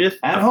Dolphins with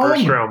a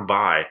first-round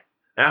bye.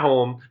 At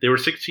home, they were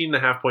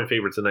 16.5-point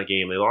favorites in that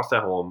game. They lost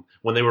at home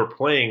when they were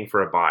playing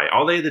for a bye.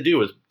 All they had to do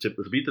was to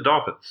beat the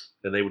Dolphins,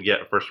 and they would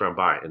get a first-round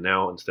bye. And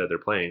now, instead, they're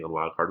playing on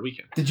Wild Card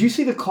Weekend. Did you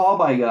see the call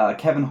by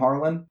Kevin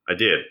Harlan? I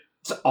did.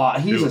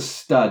 He's a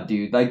stud,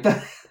 dude.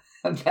 That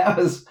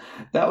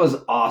was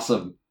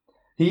awesome.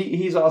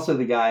 He's also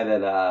the guy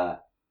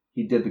that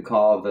he did the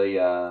call of the.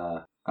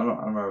 I don't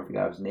remember if the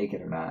guy was naked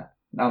or not.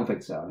 I don't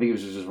think so. I think he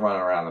was just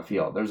running around the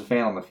field. There's a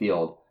fan on the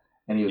field.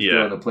 And he was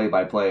doing the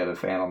play-by-play of the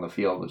fan on the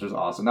field, which was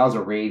awesome. That was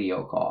a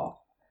radio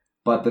call.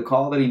 But the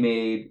call that he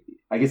made,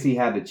 I guess he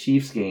had the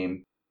Chiefs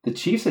game. The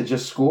Chiefs had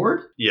just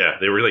scored? Yeah,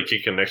 they were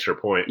kicking an extra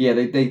point. Yeah,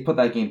 they put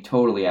that game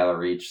totally out of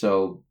reach.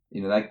 So,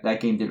 that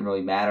game didn't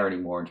really matter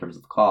anymore in terms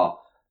of the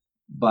call.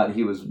 But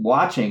he was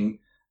watching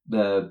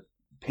the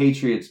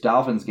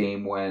Patriots-Dolphins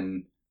game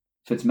when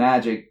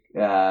Fitzmagic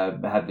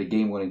had the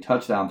game-winning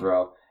touchdown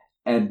throw.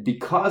 And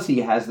because he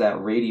has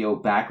that radio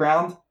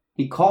background,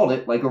 he called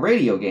it like a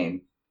radio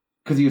game.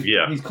 Because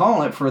he's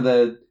calling it for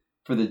the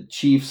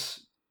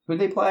Chiefs. Who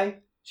did they play?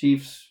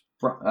 Chiefs.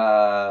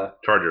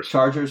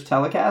 Chargers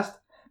telecast.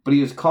 But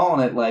he was calling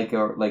it like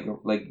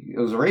it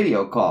was a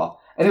radio call,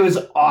 and it was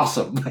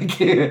awesome.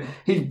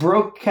 He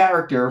broke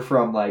character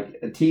from a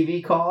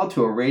TV call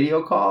to a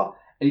radio call,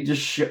 and he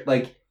just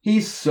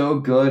he's so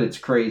good, it's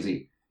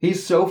crazy.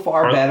 He's so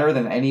far better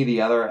than any of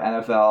the other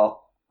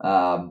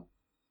NFL.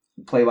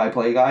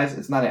 Play-by-play guys,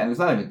 it's not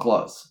even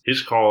close.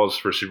 His calls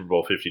for Super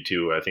Bowl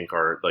 52, I think,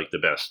 are the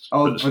best.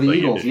 Oh, for the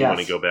Eagles, if you want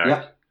to go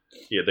back,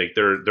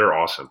 they're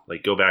awesome.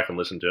 Go back and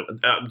listen to him.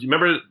 Do you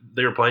remember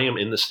they were playing him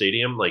in the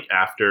stadium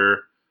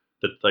after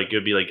the it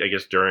would be I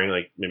guess during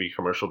maybe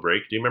commercial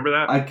break? Do you remember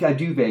that? I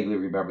do vaguely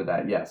remember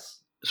that. Yes.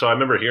 So I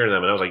remember hearing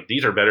them, and I was like,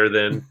 these are better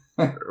than.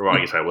 Well, I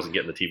guess I wasn't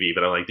getting the TV,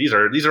 but I'm like, these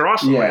are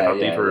awesome. I thought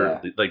these were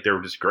they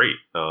were just great.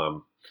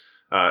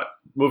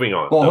 Moving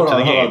on. Well, hold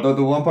the game. Hold on.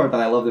 The one part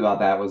that I loved about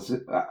that was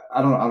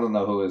I don't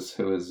know who his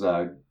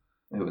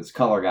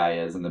color guy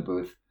is in the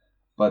booth,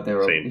 but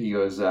he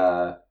goes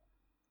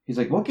he's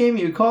like, what game are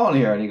you calling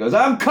here? And he goes,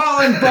 I'm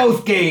calling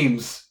both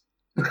games.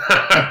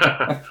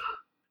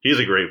 He's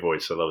a great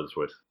voice. I love his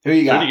voice. Who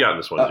you got? Who do you got in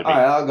this one, Jimmy? All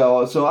right, I'll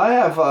go. So I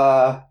have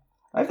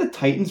the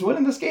Titans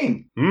winning this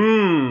game.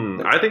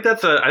 I think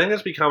that's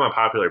become a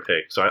popular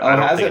pick. So I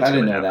don't think I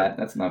didn't know that.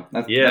 That's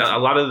a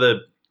lot of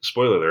the.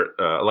 Spoiler alert,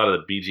 a lot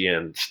of the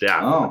BGN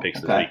staff on the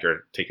picks this week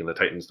are taking the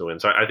Titans to win.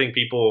 So I think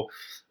people,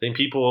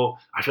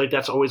 I feel like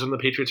that's always when the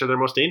Patriots are their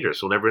most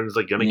dangerous. When everyone's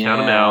going to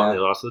count them out. They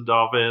lost to the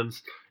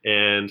Dolphins.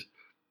 And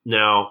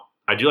now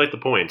I do like the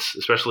points,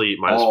 especially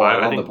 -5.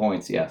 I love the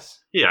points,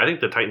 yes. Yeah, I think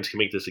the Titans can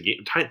make this a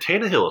game.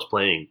 Tannehill is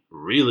playing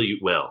really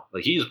well.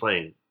 He's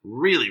playing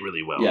really,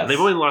 really well. Yes. And they've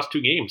only lost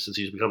 2 games since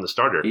he's become the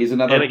starter. He's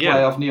another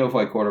playoff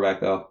neophyte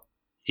quarterback, though.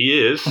 He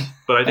is,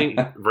 but I think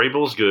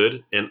Vrabel's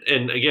good,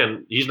 and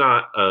again, he's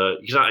not a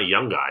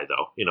young guy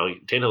though.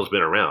 Tannehill's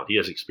been around; he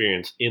has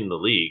experience in the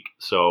league.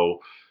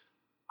 So,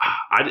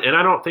 I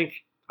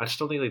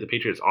still think the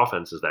Patriots'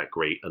 offense is that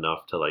great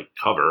enough to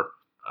cover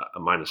a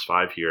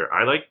 -5 here.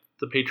 I like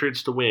the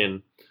Patriots to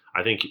win.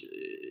 I think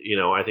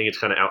it's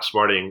kind of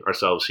outsmarting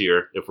ourselves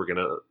here if we're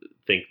gonna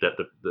think that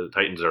the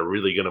Titans are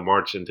really gonna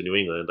march into New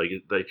England.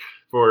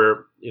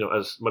 For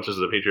as much as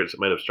the Patriots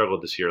might have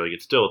struggled this year,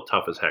 it's still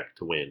tough as heck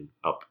to win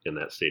up in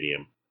that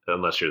stadium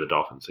unless you're the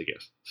Dolphins, I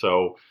guess.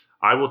 So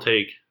I will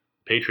take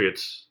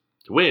Patriots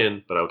to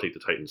win, but I will take the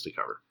Titans to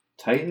cover.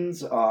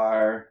 Titans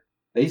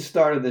they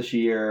started this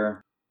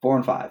year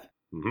 4-5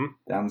 Mm-hmm.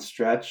 down the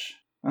stretch.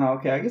 Oh,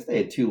 okay. I guess they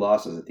had 2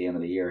 losses at the end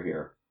of the year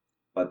here,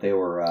 but they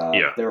were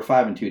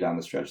 5-2 down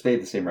the stretch. They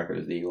had the same record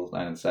as the Eagles,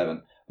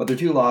 9-7. But their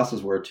 2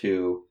 losses were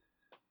to,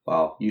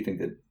 well, you think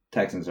the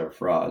Texans are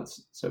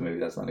frauds, so maybe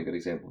that's not a good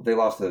example. They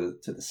lost to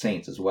the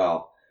Saints as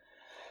well,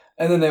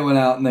 and then they went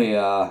out and they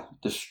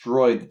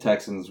destroyed the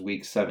Texans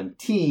week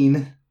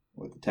 17.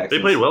 With the Texans,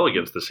 they played well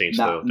against the Saints,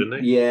 though, didn't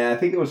they? Yeah, I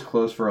think it was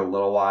close for a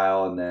little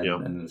while, and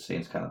then the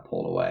Saints kind of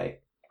pulled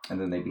away, and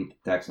then they beat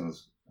the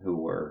Texans, who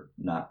were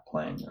not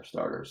playing their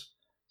starters.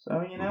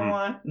 So, you know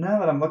what? Now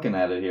that I'm looking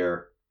at it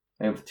here,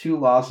 they have 2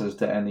 losses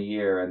to end the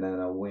year and then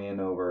a win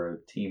over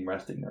a team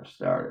resting their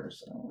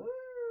starters. So,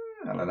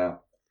 I don't know.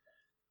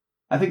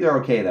 I think they're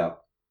okay, though.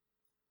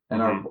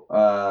 And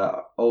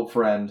our old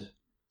friend,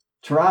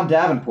 Teron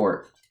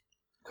Davenport,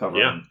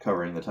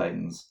 covering the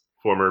Titans.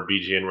 Former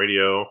BGN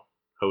radio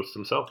host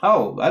himself.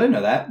 Oh, I didn't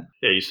know that.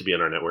 Yeah, he used to be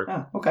on our network.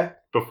 Oh, okay.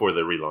 Before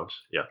the relaunch,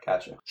 yeah.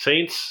 Gotcha.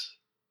 Saints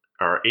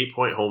are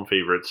 8-point home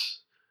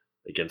favorites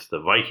against the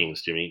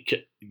Vikings, Jimmy.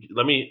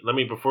 Let me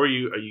before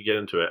you get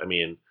into it. I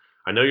mean,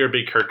 I know you're a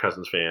big Kirk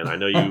Cousins fan. I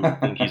know you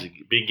think he's a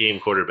big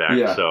game quarterback.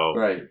 Yeah, so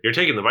right. You're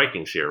taking the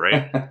Vikings here,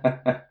 right?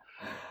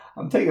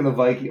 I'm taking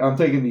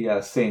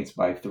the Saints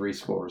by 3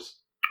 scores.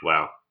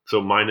 Wow.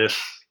 So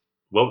minus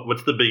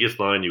what's the biggest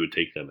line you would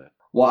take them at?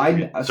 Well,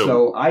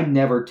 I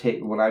never take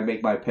when I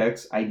make my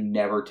picks. I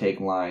never take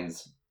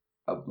lines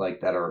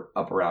like that are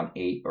up around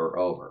 8 or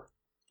over.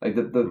 Like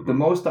the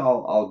most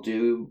I'll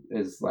do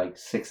is like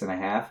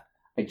 6.5.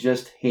 I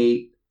just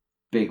hate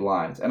big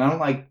lines, and I don't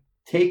like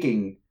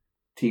taking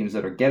teams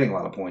that are getting a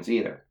lot of points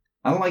either.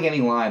 I don't like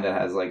any line that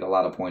has like a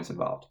lot of points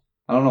involved.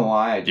 I don't know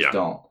why. I just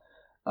don't.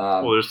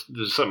 Well,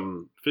 there's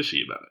something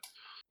fishy about it.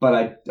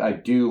 But I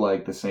do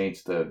like the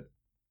Saints to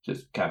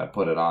just kind of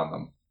put it on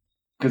them,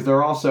 because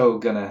they're also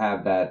going to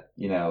have that,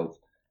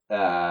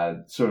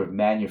 sort of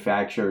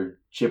manufactured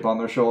chip on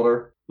their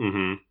shoulder,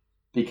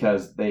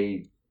 because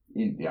they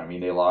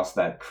lost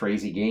that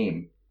crazy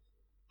game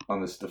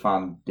on the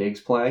Stephon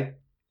Diggs play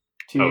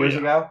 2 years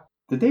ago.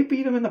 Did they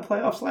beat them in the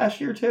playoffs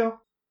last year too?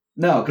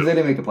 No, because they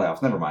didn't make the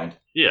playoffs. Never mind.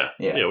 Yeah.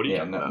 What are you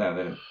talking about? No,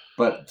 they didn't.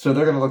 But so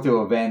they're going to look to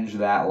avenge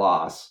that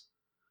loss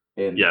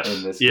in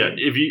this game.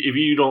 If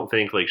you don't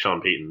think like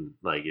Sean Payton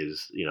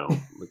is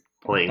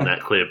playing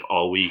that clip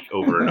all week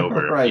over and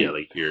over, right.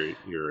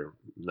 you're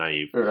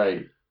naive,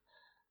 right?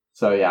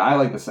 So yeah, I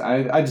like this.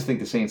 I just think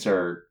the Saints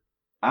are.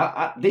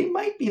 They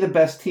might be the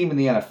best team in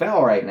the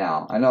NFL right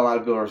now. I know a lot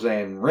of people are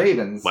saying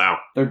Ravens. Wow,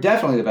 they're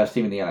definitely the best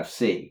team in the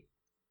NFC.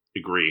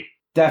 Agree.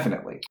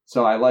 Definitely.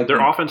 So I like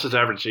their offense is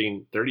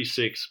averaging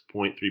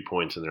 36.3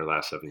 points in their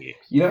last 7 games.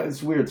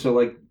 It's weird. So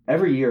like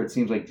every year, it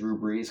seems like Drew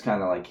Brees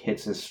kind of like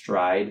hits his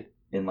stride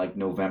in like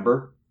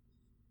November.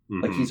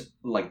 Like he's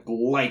like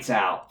lights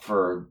out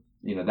for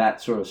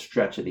that sort of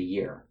stretch of the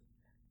year,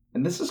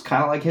 and this is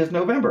kind of like his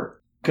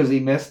November because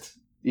he missed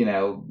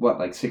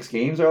 6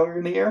 games earlier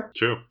in the year.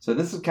 True. So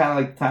this is kind of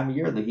like the time of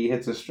year that he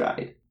hits his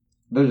stride.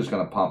 They're just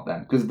going to pump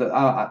them because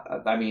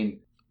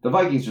the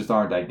Vikings just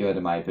aren't that good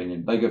in my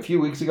opinion. Like a few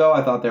weeks ago,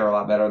 I thought they were a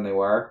lot better than they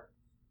were.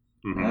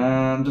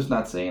 I'm just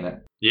not seeing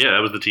it. Yeah,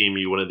 that was the team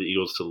you wanted the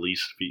Eagles to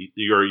least beat.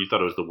 You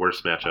thought it was the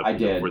worst matchup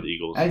for the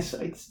Eagles. I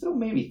still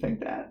maybe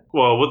think that.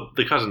 Well, with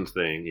the Cousins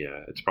thing,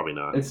 yeah, it's probably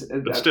not.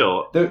 But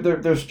still.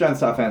 Their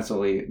strengths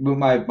offensively,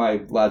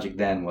 my logic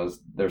then was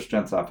their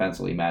strengths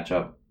offensively match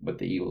up with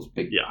the Eagles'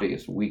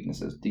 biggest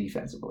weaknesses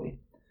defensively.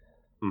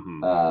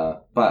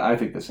 But I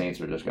think the Saints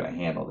are just going to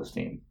handle this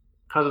team.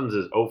 Cousins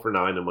is 0 for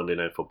 9 in Monday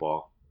Night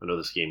Football. I know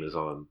this game is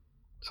on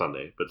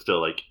Sunday, but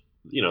still,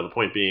 the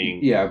point being...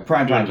 Yeah,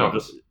 primetime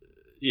games.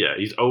 Yeah,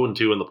 he's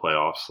 0-2 in the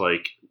playoffs.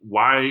 Like,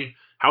 why?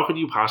 How could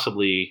you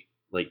possibly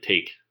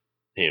take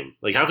him?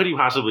 Like, how could you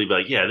possibly be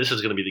like, yeah, this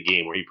is going to be the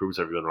game where he proves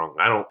everyone wrong?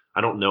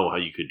 I don't know how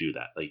you could do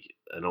that. Like,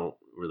 I don't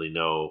really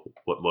know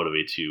what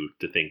motivates you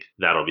to think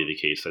that'll be the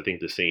case. I think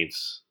the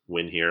Saints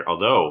win here.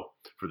 Although,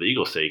 for the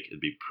Eagles' sake, it'd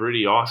be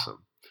pretty awesome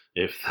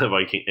if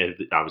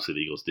obviously the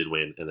Eagles did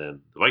win and then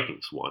the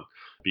Vikings won,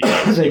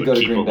 because you would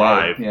keep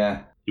alive. Bay.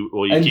 Yeah. You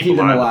keep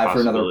them alive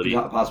for another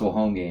possible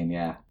home game.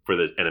 Yeah. For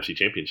the NFC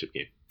Championship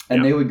game.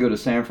 And they would go to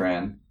San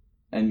Fran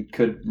and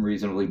could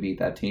reasonably beat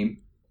that team.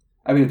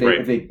 I mean,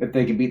 if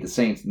they can beat the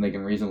Saints, then they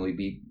can reasonably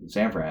beat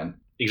San Fran.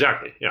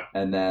 Exactly. Yeah.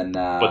 And then,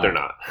 but they're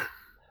not.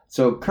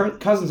 So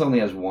Cousins only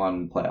has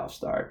 1 playoff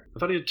start. I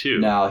thought he had 2.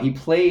 No, he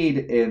played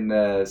in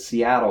the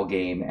Seattle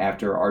game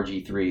after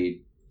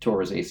RG3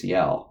 tore his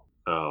ACL.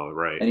 Oh,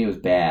 right. And he was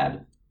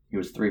bad. He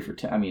was 3 for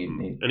 10. I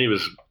mean, and he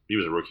was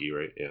a rookie,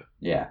 right? Yeah.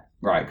 Yeah,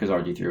 right. Because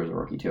RG3 was a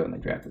rookie too, and they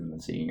drafted him in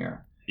the senior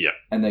year. Yeah.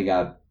 And they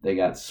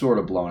got sort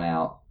of blown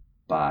out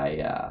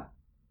by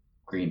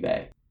Green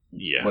Bay.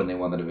 Yeah. When they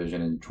won the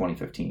division in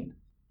 2015.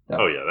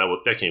 Oh yeah,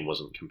 that game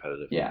wasn't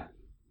competitive. Yeah.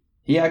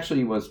 He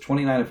actually was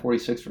 29 of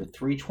 46 for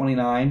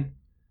 329,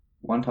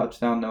 1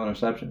 touchdown, no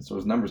interceptions. So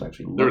his numbers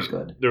actually look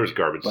good. There was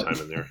garbage time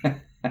in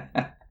there.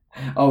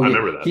 Oh, I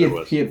remember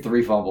that. He had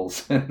 3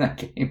 fumbles in that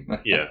game.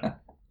 Yeah.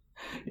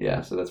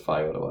 Yeah, so that's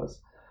probably what it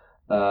was.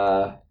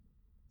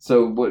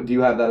 So what do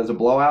you have that as a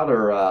blowout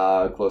or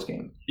a close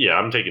game? Yeah,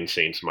 I'm taking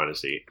Saints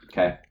 -8.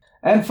 Okay.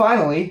 And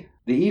finally,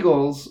 the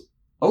Eagles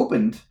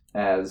opened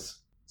as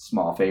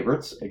small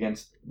favorites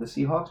against the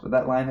Seahawks, but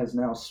that line has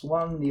now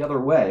swung the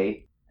other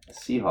way. The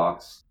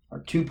Seahawks are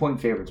 2-point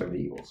favorites over the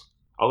Eagles.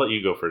 I'll let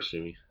you go first,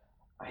 Jimmy.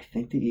 I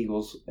think the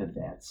Eagles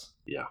advance.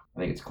 Yeah. I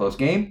think it's a close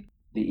game.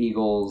 The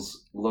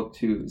Eagles look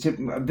to... See,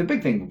 the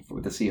big thing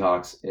with the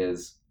Seahawks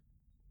is...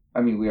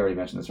 I mean, we already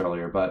mentioned this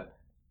earlier, but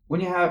when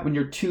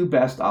your two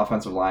best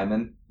offensive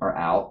linemen are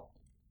out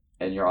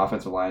and your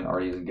offensive line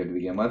already isn't good to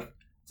begin with,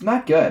 it's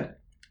not good.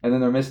 And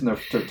then they're missing their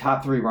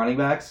top 3 running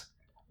backs.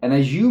 And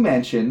as you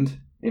mentioned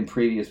in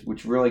previous,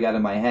 which really got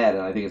in my head,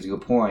 and I think it's a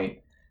good point,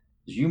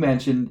 as you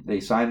mentioned,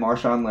 they signed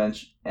Marshawn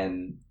Lynch,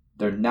 and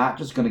they're not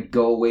just going to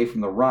go away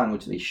from the run,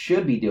 which they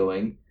should be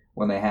doing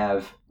when they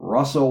have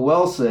Russell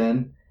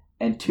Wilson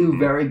and 2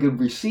 very good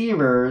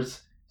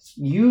receivers.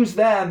 Use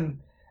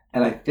them.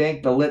 And I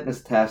think the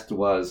litmus test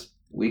was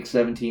Week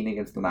 17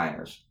 against the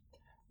Niners,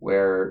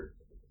 where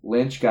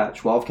Lynch got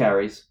 12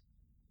 carries,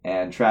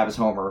 and Travis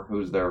Homer,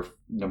 who's their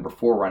number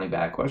 4 running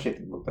back, who actually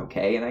looked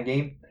okay in that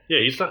game. Yeah,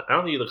 he's not. I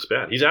don't think he looks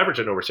bad. He's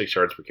averaging over 6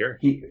 yards per carry.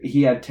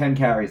 He had 10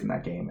 carries in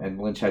that game, and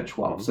Lynch had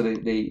 12. Mm-hmm.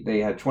 So they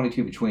had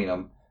 22 between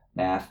them,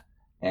 math,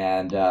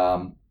 and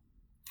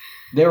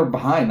they were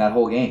behind that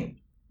whole game.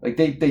 Like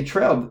they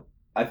trailed.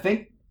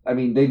 They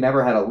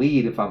never had a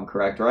lead, if I'm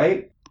correct,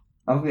 right?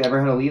 I don't think they ever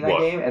had a lead in that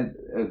game, and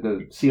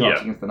the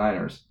Seahawks against the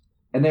Niners,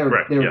 and they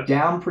were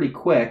down pretty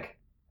quick,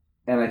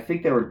 and I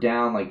think they were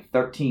down like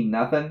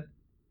 13-0.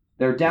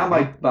 They were down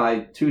by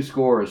 2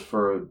 scores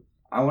for,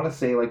 I want to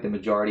say, like the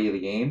majority of the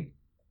game,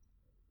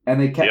 and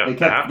they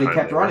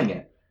kept running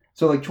it.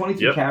 So like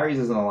 22 carries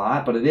isn't a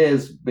lot, but it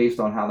is based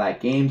on how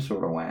that game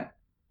sort of went.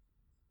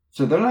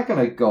 So they're not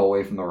going to go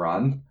away from the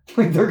run.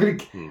 Like they're going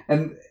to,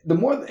 and the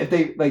more if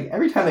they like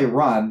every time they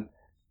run,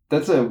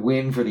 that's a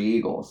win for the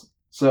Eagles.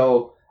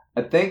 So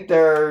I think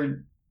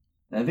they're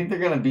going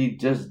to be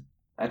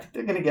I think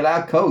they're going to get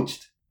out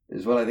coached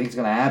is what I think is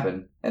going to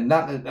happen, and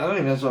I don't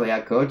even necessarily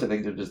out coached. I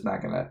think they're just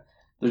not going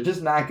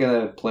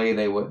to play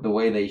the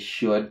way they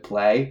should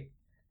play,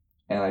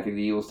 and I think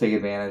the Eagles take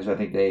advantage. I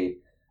think they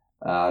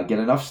get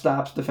enough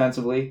stops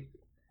defensively,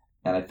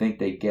 and I think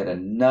they get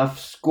enough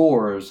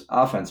scores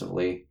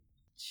offensively.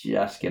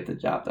 Just get the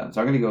job done. So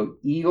I'm going to go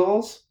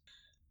Eagles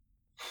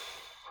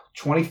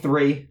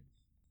 23,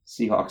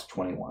 Seahawks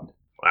 21.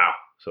 Wow.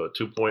 So a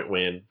 2-point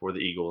win for the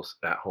Eagles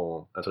at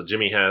home. That's what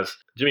Jimmy has.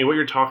 Jimmy, what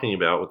you're talking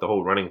about with the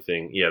whole running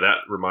thing, yeah, that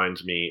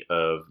reminds me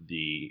of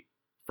the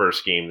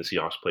first game the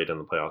Seahawks played in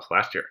the playoffs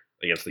last year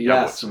against the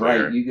Cowboys. Yes,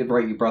 right.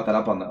 You brought that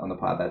up on the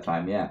pod that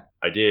time, yeah.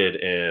 I did,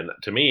 and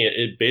to me,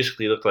 it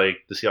basically looked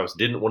like the Seahawks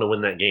didn't want to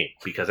win that game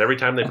because every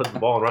time they put the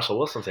ball in Russell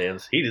Wilson's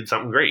hands, he did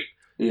something great.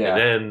 Yeah. And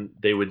then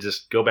they would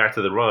just go back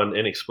to the run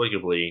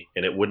inexplicably,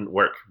 and it wouldn't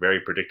work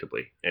very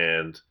predictably.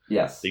 And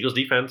the Eagles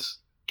defense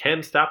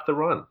can stop the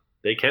run.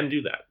 They can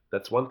do that.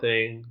 That's one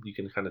thing you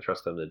can kind of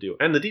trust them to do.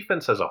 And the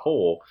defense as a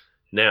whole,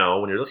 now,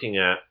 when you're looking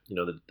at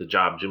the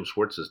job Jim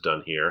Schwartz has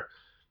done here,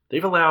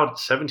 they've allowed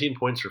 17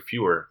 points or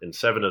fewer in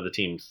 7 of the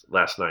team's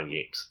last 9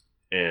 games.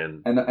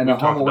 And the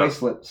home away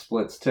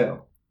splits too.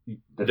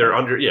 They're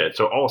under,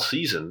 so all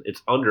season,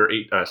 it's under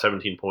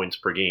 17 points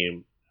per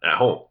game at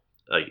home.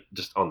 Like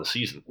just on the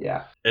season.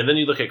 Yeah. And then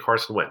you look at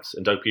Carson Wentz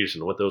and Doug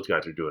Peterson, what those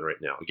guys are doing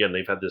right now. Again,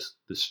 they've had this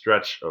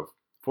stretch of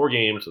 4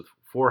 games with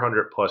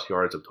 400 plus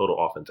yards of total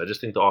offense. I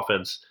just think the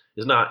offense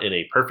is not in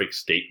a perfect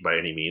state by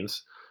any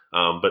means.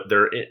 But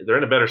they're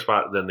in a better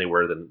spot than they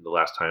were than the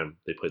last time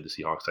they played the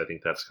Seahawks. I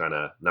think that's kind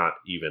of not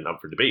even up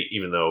for debate,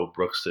 even though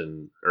Brooks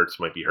and Ertz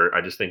might be hurt. I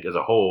just think as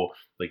a whole,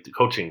 like the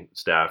coaching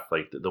staff,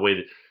 like the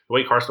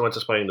way Carson Wentz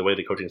is playing, the way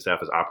the coaching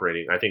staff is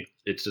operating, I think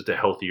it's just a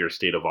healthier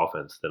state of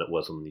offense than it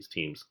was when these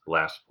teams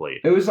last played.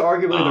 It was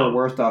arguably their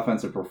worst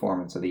offensive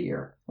performance of the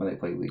year when they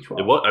played Week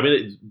 12. It was. I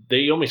mean,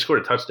 they only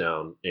scored a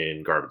touchdown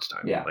in garbage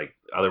time. Yeah. Like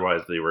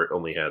otherwise, they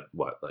only had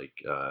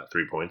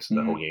 3 points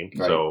the whole game.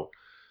 Right. So.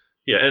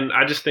 Yeah, and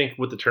I just think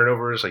with the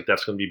turnovers, like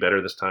that's going to be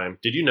better this time.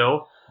 Did you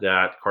know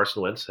that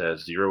Carson Wentz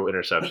has 0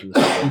 interceptions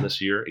this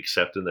year,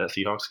 except in that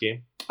Seahawks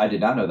game? I did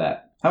not know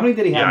that. How many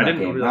did he have in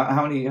that game?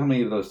 How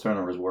many of those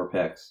turnovers were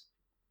picks?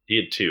 He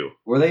had 2.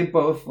 Were they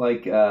both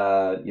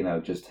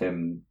just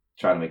him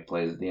trying to make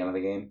plays at the end of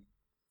the game?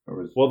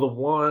 Well, the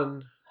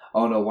one...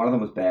 Oh, no, one of them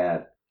was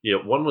bad.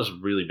 Yeah, one was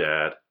really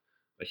bad.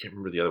 I can't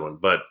remember the other one.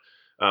 But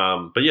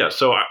yeah,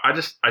 so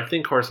I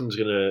think Carson's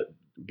going to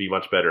be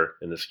much better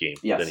in this game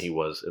than he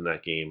was in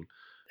that game.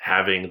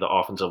 Having the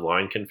offensive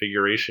line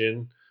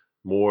configuration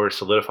more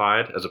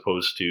solidified as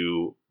opposed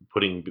to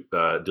putting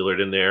Dillard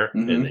in there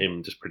and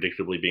him just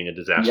predictably being a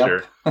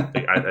disaster. Yep.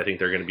 I think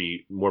they're going to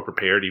be more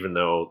prepared, even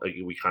though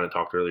we kind of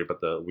talked earlier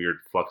about the weird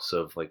flux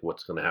of like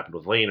what's going to happen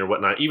with Lane or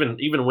whatnot.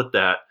 Even with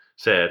that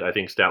said, I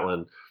think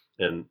Statland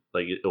and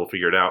it'll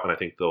figure it out, and I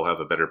think they'll have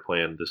a better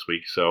plan this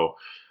week. So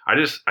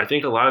I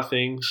think a lot of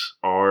things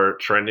are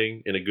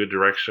trending in a good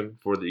direction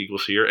for the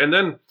Eagles here. And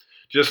then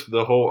just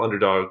the whole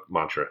underdog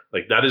mantra.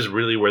 Like that is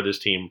really where this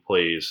team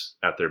plays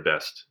at their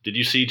best. Did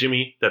you see,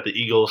 Jimmy, that the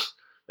Eagles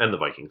and the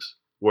Vikings,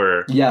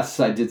 where yes,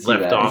 I did see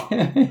left that. off.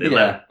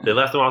 They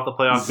left them off the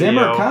playoff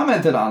Zimmer video.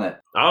 commented on it.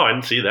 Oh, I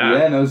didn't see that.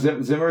 Yeah, no,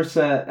 Zimmer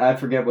said, I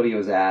forget what he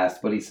was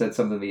asked, but he said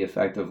something to the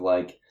effect of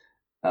like,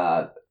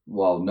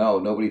 well, no,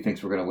 nobody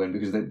thinks we're going to win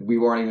because we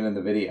weren't even in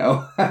the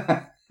video.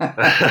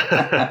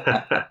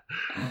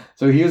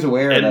 So he was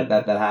aware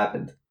that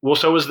happened. Well,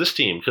 so was this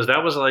team, because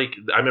that was like,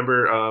 I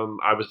remember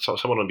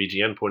someone on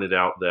BGN pointed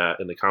out that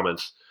in the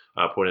comments,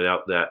 pointed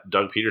out that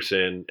Doug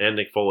Peterson and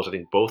Nick Foles, I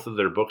think both of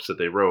their books that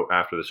they wrote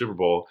after the Super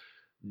Bowl,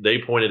 they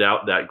pointed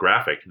out that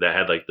graphic that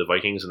had like the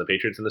Vikings and the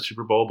Patriots in the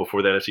Super Bowl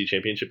before the NFC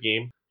Championship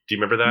game. Do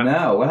you remember that?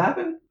 No, what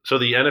happened? So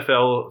the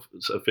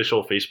NFL's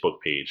official Facebook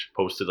page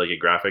posted like a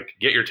graphic,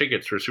 get your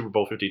tickets for Super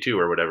Bowl 52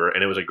 or whatever,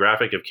 and it was a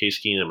graphic of Case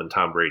Keenum and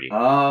Tom Brady.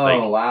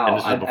 Oh, wow. And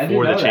this was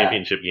before the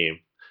championship game.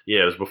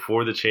 Yeah, it was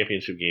before the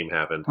championship game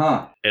happened.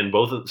 Huh. And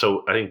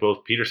I think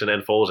both Peterson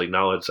and Foles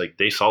acknowledged like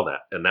they saw that,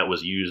 and that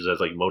was used as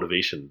like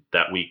motivation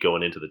that week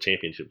going into the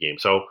championship game.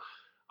 So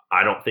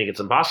I don't think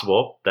it's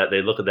impossible that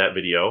they look at that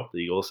video,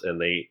 the Eagles,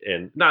 and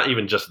not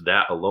even just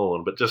that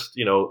alone, but just,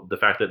 the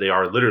fact that they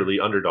are literally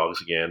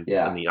underdogs again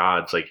in the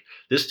odds. Like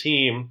this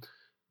team,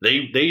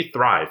 they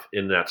thrive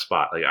in that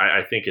spot. Like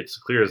I think it's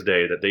clear as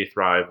day that they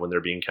thrive when they're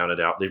being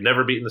counted out. They've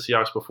never beaten the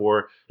Seahawks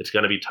before. It's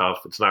going to be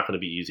tough. It's not going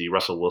to be easy.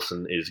 Russell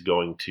Wilson is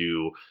going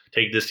to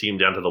take this team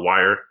down to the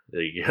wire.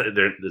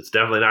 It's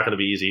definitely not going to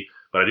be easy.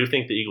 But I do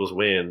think the Eagles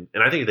win,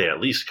 and I think they at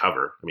least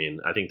cover. I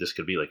mean, I think this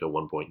could be like a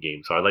 1-point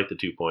game. So I like the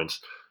 2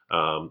 points.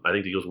 I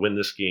think the Eagles win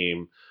this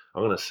game,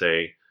 I'm going to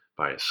say,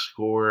 by a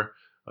score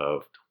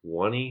of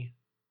 21-20.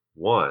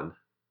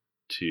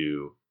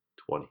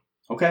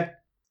 Okay.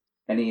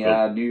 Any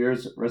New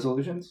Year's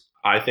resolutions?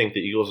 I think the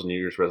Eagles' New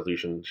Year's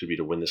resolution should be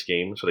to win this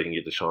game so they can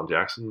get Deshaun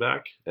Jackson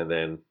back and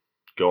then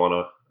go on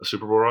a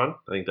Super Bowl run.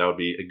 I think that would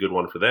be a good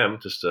one for them.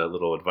 Just a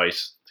little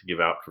advice to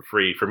give out for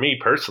free. For me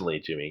personally,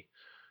 Jimmy,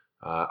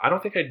 I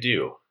don't think I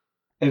do.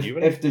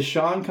 If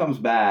Deshaun comes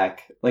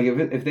back, like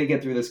if they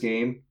get through this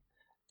game,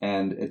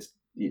 and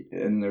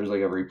there's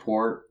like a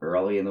report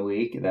early in the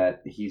week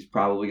that he's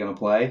probably going to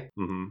play,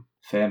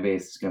 fan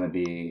base is going to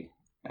be,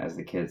 as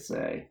the kids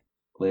say,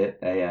 lit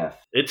AF.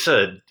 It's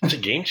a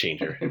game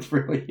changer. It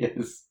really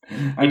is.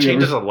 It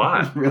changes a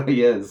lot. It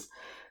really is.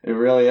 It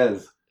really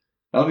is.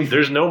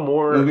 There's no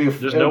more. It'll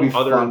be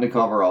fun to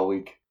cover all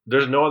week.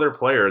 There's no other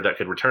player that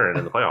could return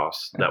in the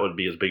playoffs that would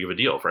be as big of a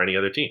deal for any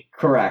other team.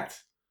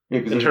 Correct. Yeah,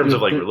 in terms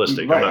of like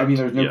realistic, right?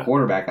 There's no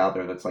quarterback out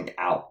there that's like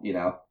out.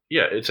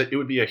 Yeah, it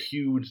would be a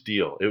huge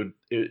deal.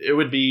 It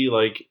would be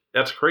like,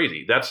 that's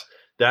crazy. That's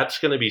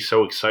going to be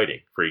so exciting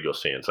for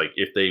Eagles fans. Like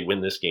if they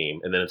win this game,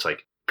 and then it's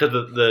like, because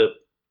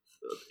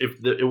if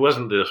it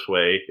wasn't this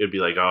way, it'd be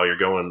like, oh, you're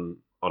going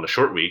on a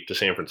short week to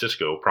San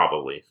Francisco.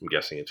 Probably, I'm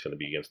guessing it's going to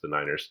be against the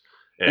Niners.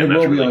 And it that's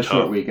will be really on a tough.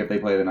 short week if they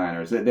play the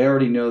Niners. They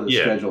already know the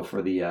schedule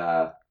for the.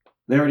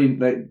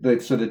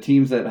 So the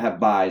teams that have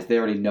buys, they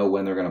already know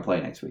when they're going to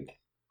play next week.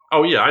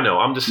 Oh yeah, I know.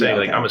 I'm just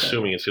saying, I'm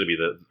assuming it's going to be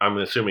I'm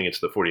assuming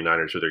it's the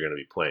 49ers who they're going to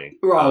be playing.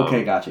 Oh,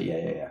 okay, gotcha.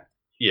 Yeah.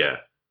 Yeah,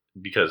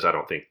 because I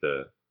don't think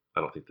the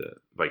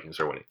Vikings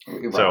are winning.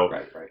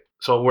 Right.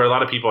 So where a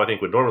lot of people I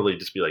think would normally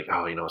just be like,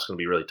 oh, it's going to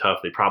be really tough.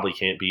 They probably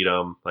can't beat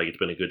them. Like it's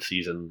been a good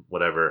season,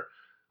 whatever.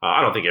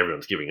 I don't think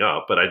everyone's giving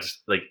up, but I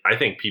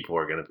think people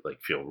are going to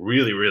feel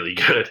really, really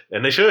good,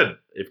 and they should.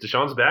 If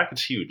Deshaun's back,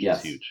 it's huge. Yes,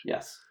 it's huge.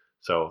 Yes.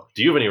 So,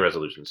 do you have any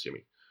resolutions,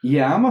 Jimmy?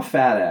 Yeah, I'm a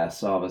fat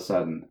ass all of a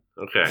sudden.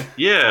 Okay.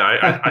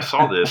 Yeah, I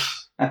saw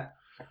this. I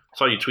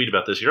saw you tweet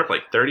about this. You're up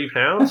like 30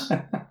 pounds?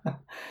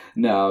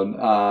 No,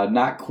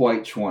 not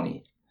quite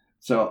 20.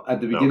 So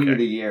at the beginning of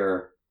the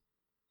year,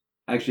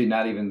 actually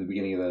not even the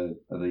beginning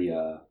of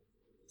the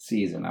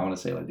season, I want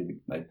to say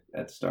like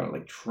at the start of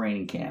like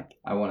training camp,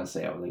 I want to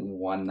say I was like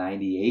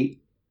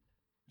 198,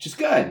 which is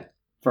good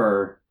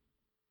for,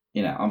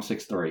 I'm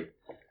 6'3".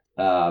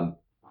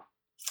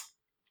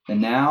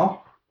 And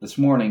now, this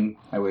morning,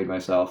 I weighed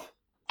myself.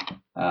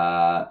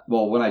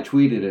 When I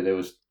tweeted it, it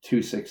was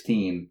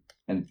 216.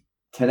 And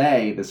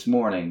today, this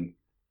morning,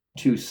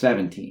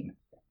 217.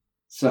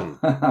 So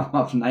I'm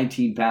up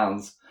 19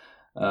 pounds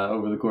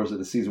over the course of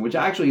the season, which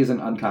actually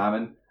isn't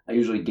uncommon. I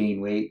usually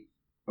gain weight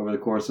over the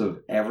course of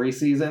every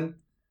season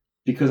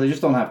because I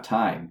just don't have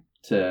time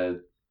to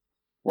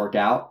work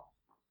out.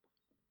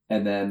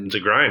 And then it's a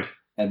grind.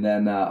 And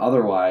then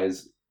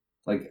otherwise,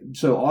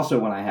 so also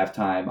when I have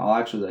time, I'll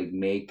actually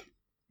make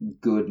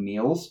good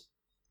meals.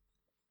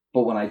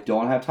 But when I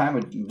don't have time,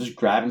 I'm just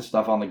grabbing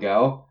stuff on the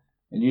go.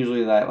 And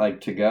usually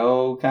that to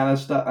go kind of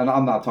stuff. And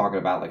I'm not talking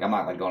about I'm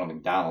not going to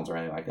McDonald's or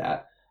anything like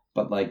that.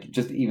 But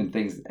just even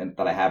things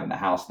that I have in the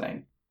house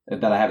that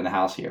I have in the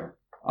house here.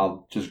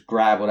 I'll just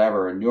grab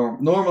whatever. And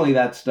normally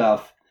that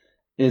stuff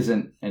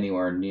isn't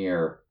anywhere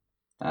near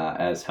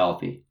as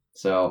healthy.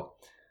 So,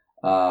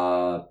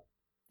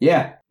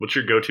 yeah. What's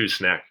your go-to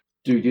snack?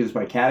 Do we do this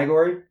by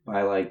category?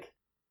 By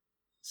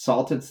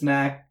salted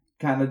snack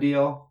kind of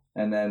deal?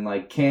 And then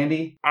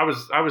candy? I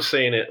was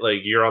saying it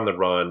you're on the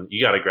run.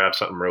 You got to grab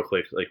something real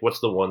quick.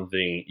 What's the one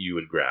thing you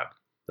would grab?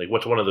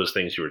 What's one of those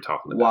things you were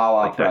talking about?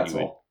 Wawa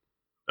pretzel.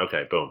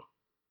 Okay, boom.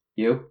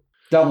 You?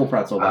 Double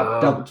pretzel.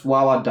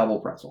 Wawa double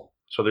pretzel.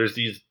 So there's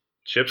these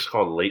chips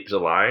called Late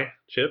July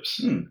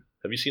chips.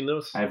 Have you seen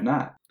those? I have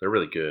not. They're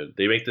really good.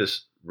 They make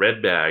this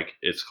red bag.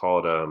 It's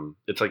called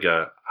it's like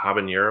a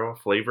habanero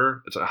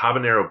flavor. It's a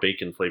habanero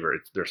bacon flavor.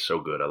 They're so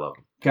good. I love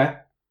them. Okay.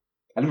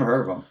 I never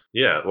heard of them.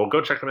 Yeah, well,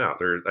 go check them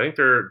out. I think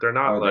they're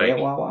not Are like they at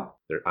Wawa?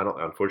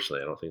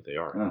 Unfortunately, I don't think they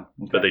are. Oh,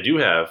 okay. But they do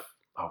have.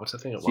 Oh, what's the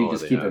thing at So Wawa? you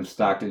just keep them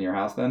stocked in your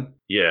house then?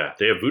 Yeah,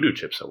 they have voodoo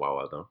chips at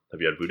Wawa though.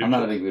 Have you had voodoo? I'm chips?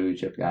 not a big voodoo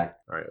chip guy.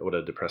 All right, what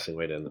a depressing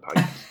way to end the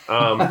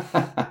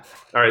podcast.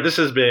 All right, this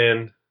has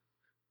been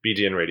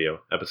BGN Radio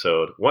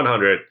episode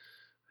 100.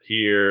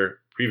 Here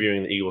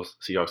previewing the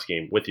Eagles-Seahawks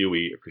game with you.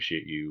 We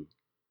appreciate you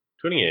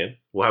tuning in.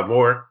 We'll have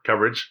more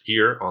coverage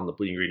here on the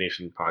Bleeding Green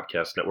Nation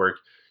podcast network.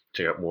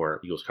 Check out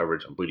more Eagles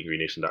coverage on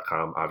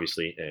bleedinggreennation.com,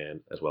 obviously,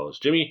 and as well as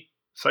Jimmy's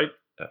site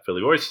at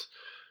Philly Voice.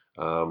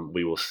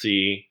 We will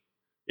see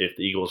if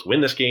the Eagles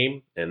win this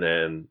game, and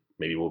then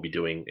maybe we'll be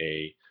doing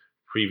a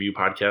preview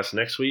podcast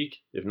next week.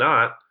 If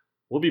not,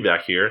 we'll be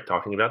back here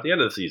talking about the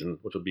end of the season,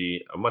 which will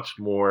be a much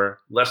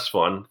less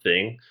fun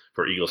thing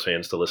for Eagles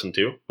fans to listen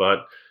to.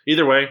 But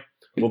either way,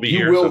 we'll be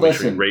here. So make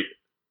sure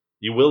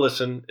you will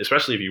listen,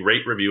 especially if you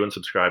rate, review, and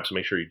subscribe. So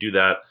make sure you do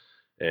that.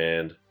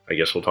 And I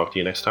guess we'll talk to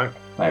you next time.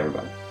 Bye,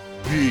 everybody.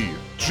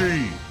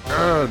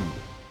 BGN.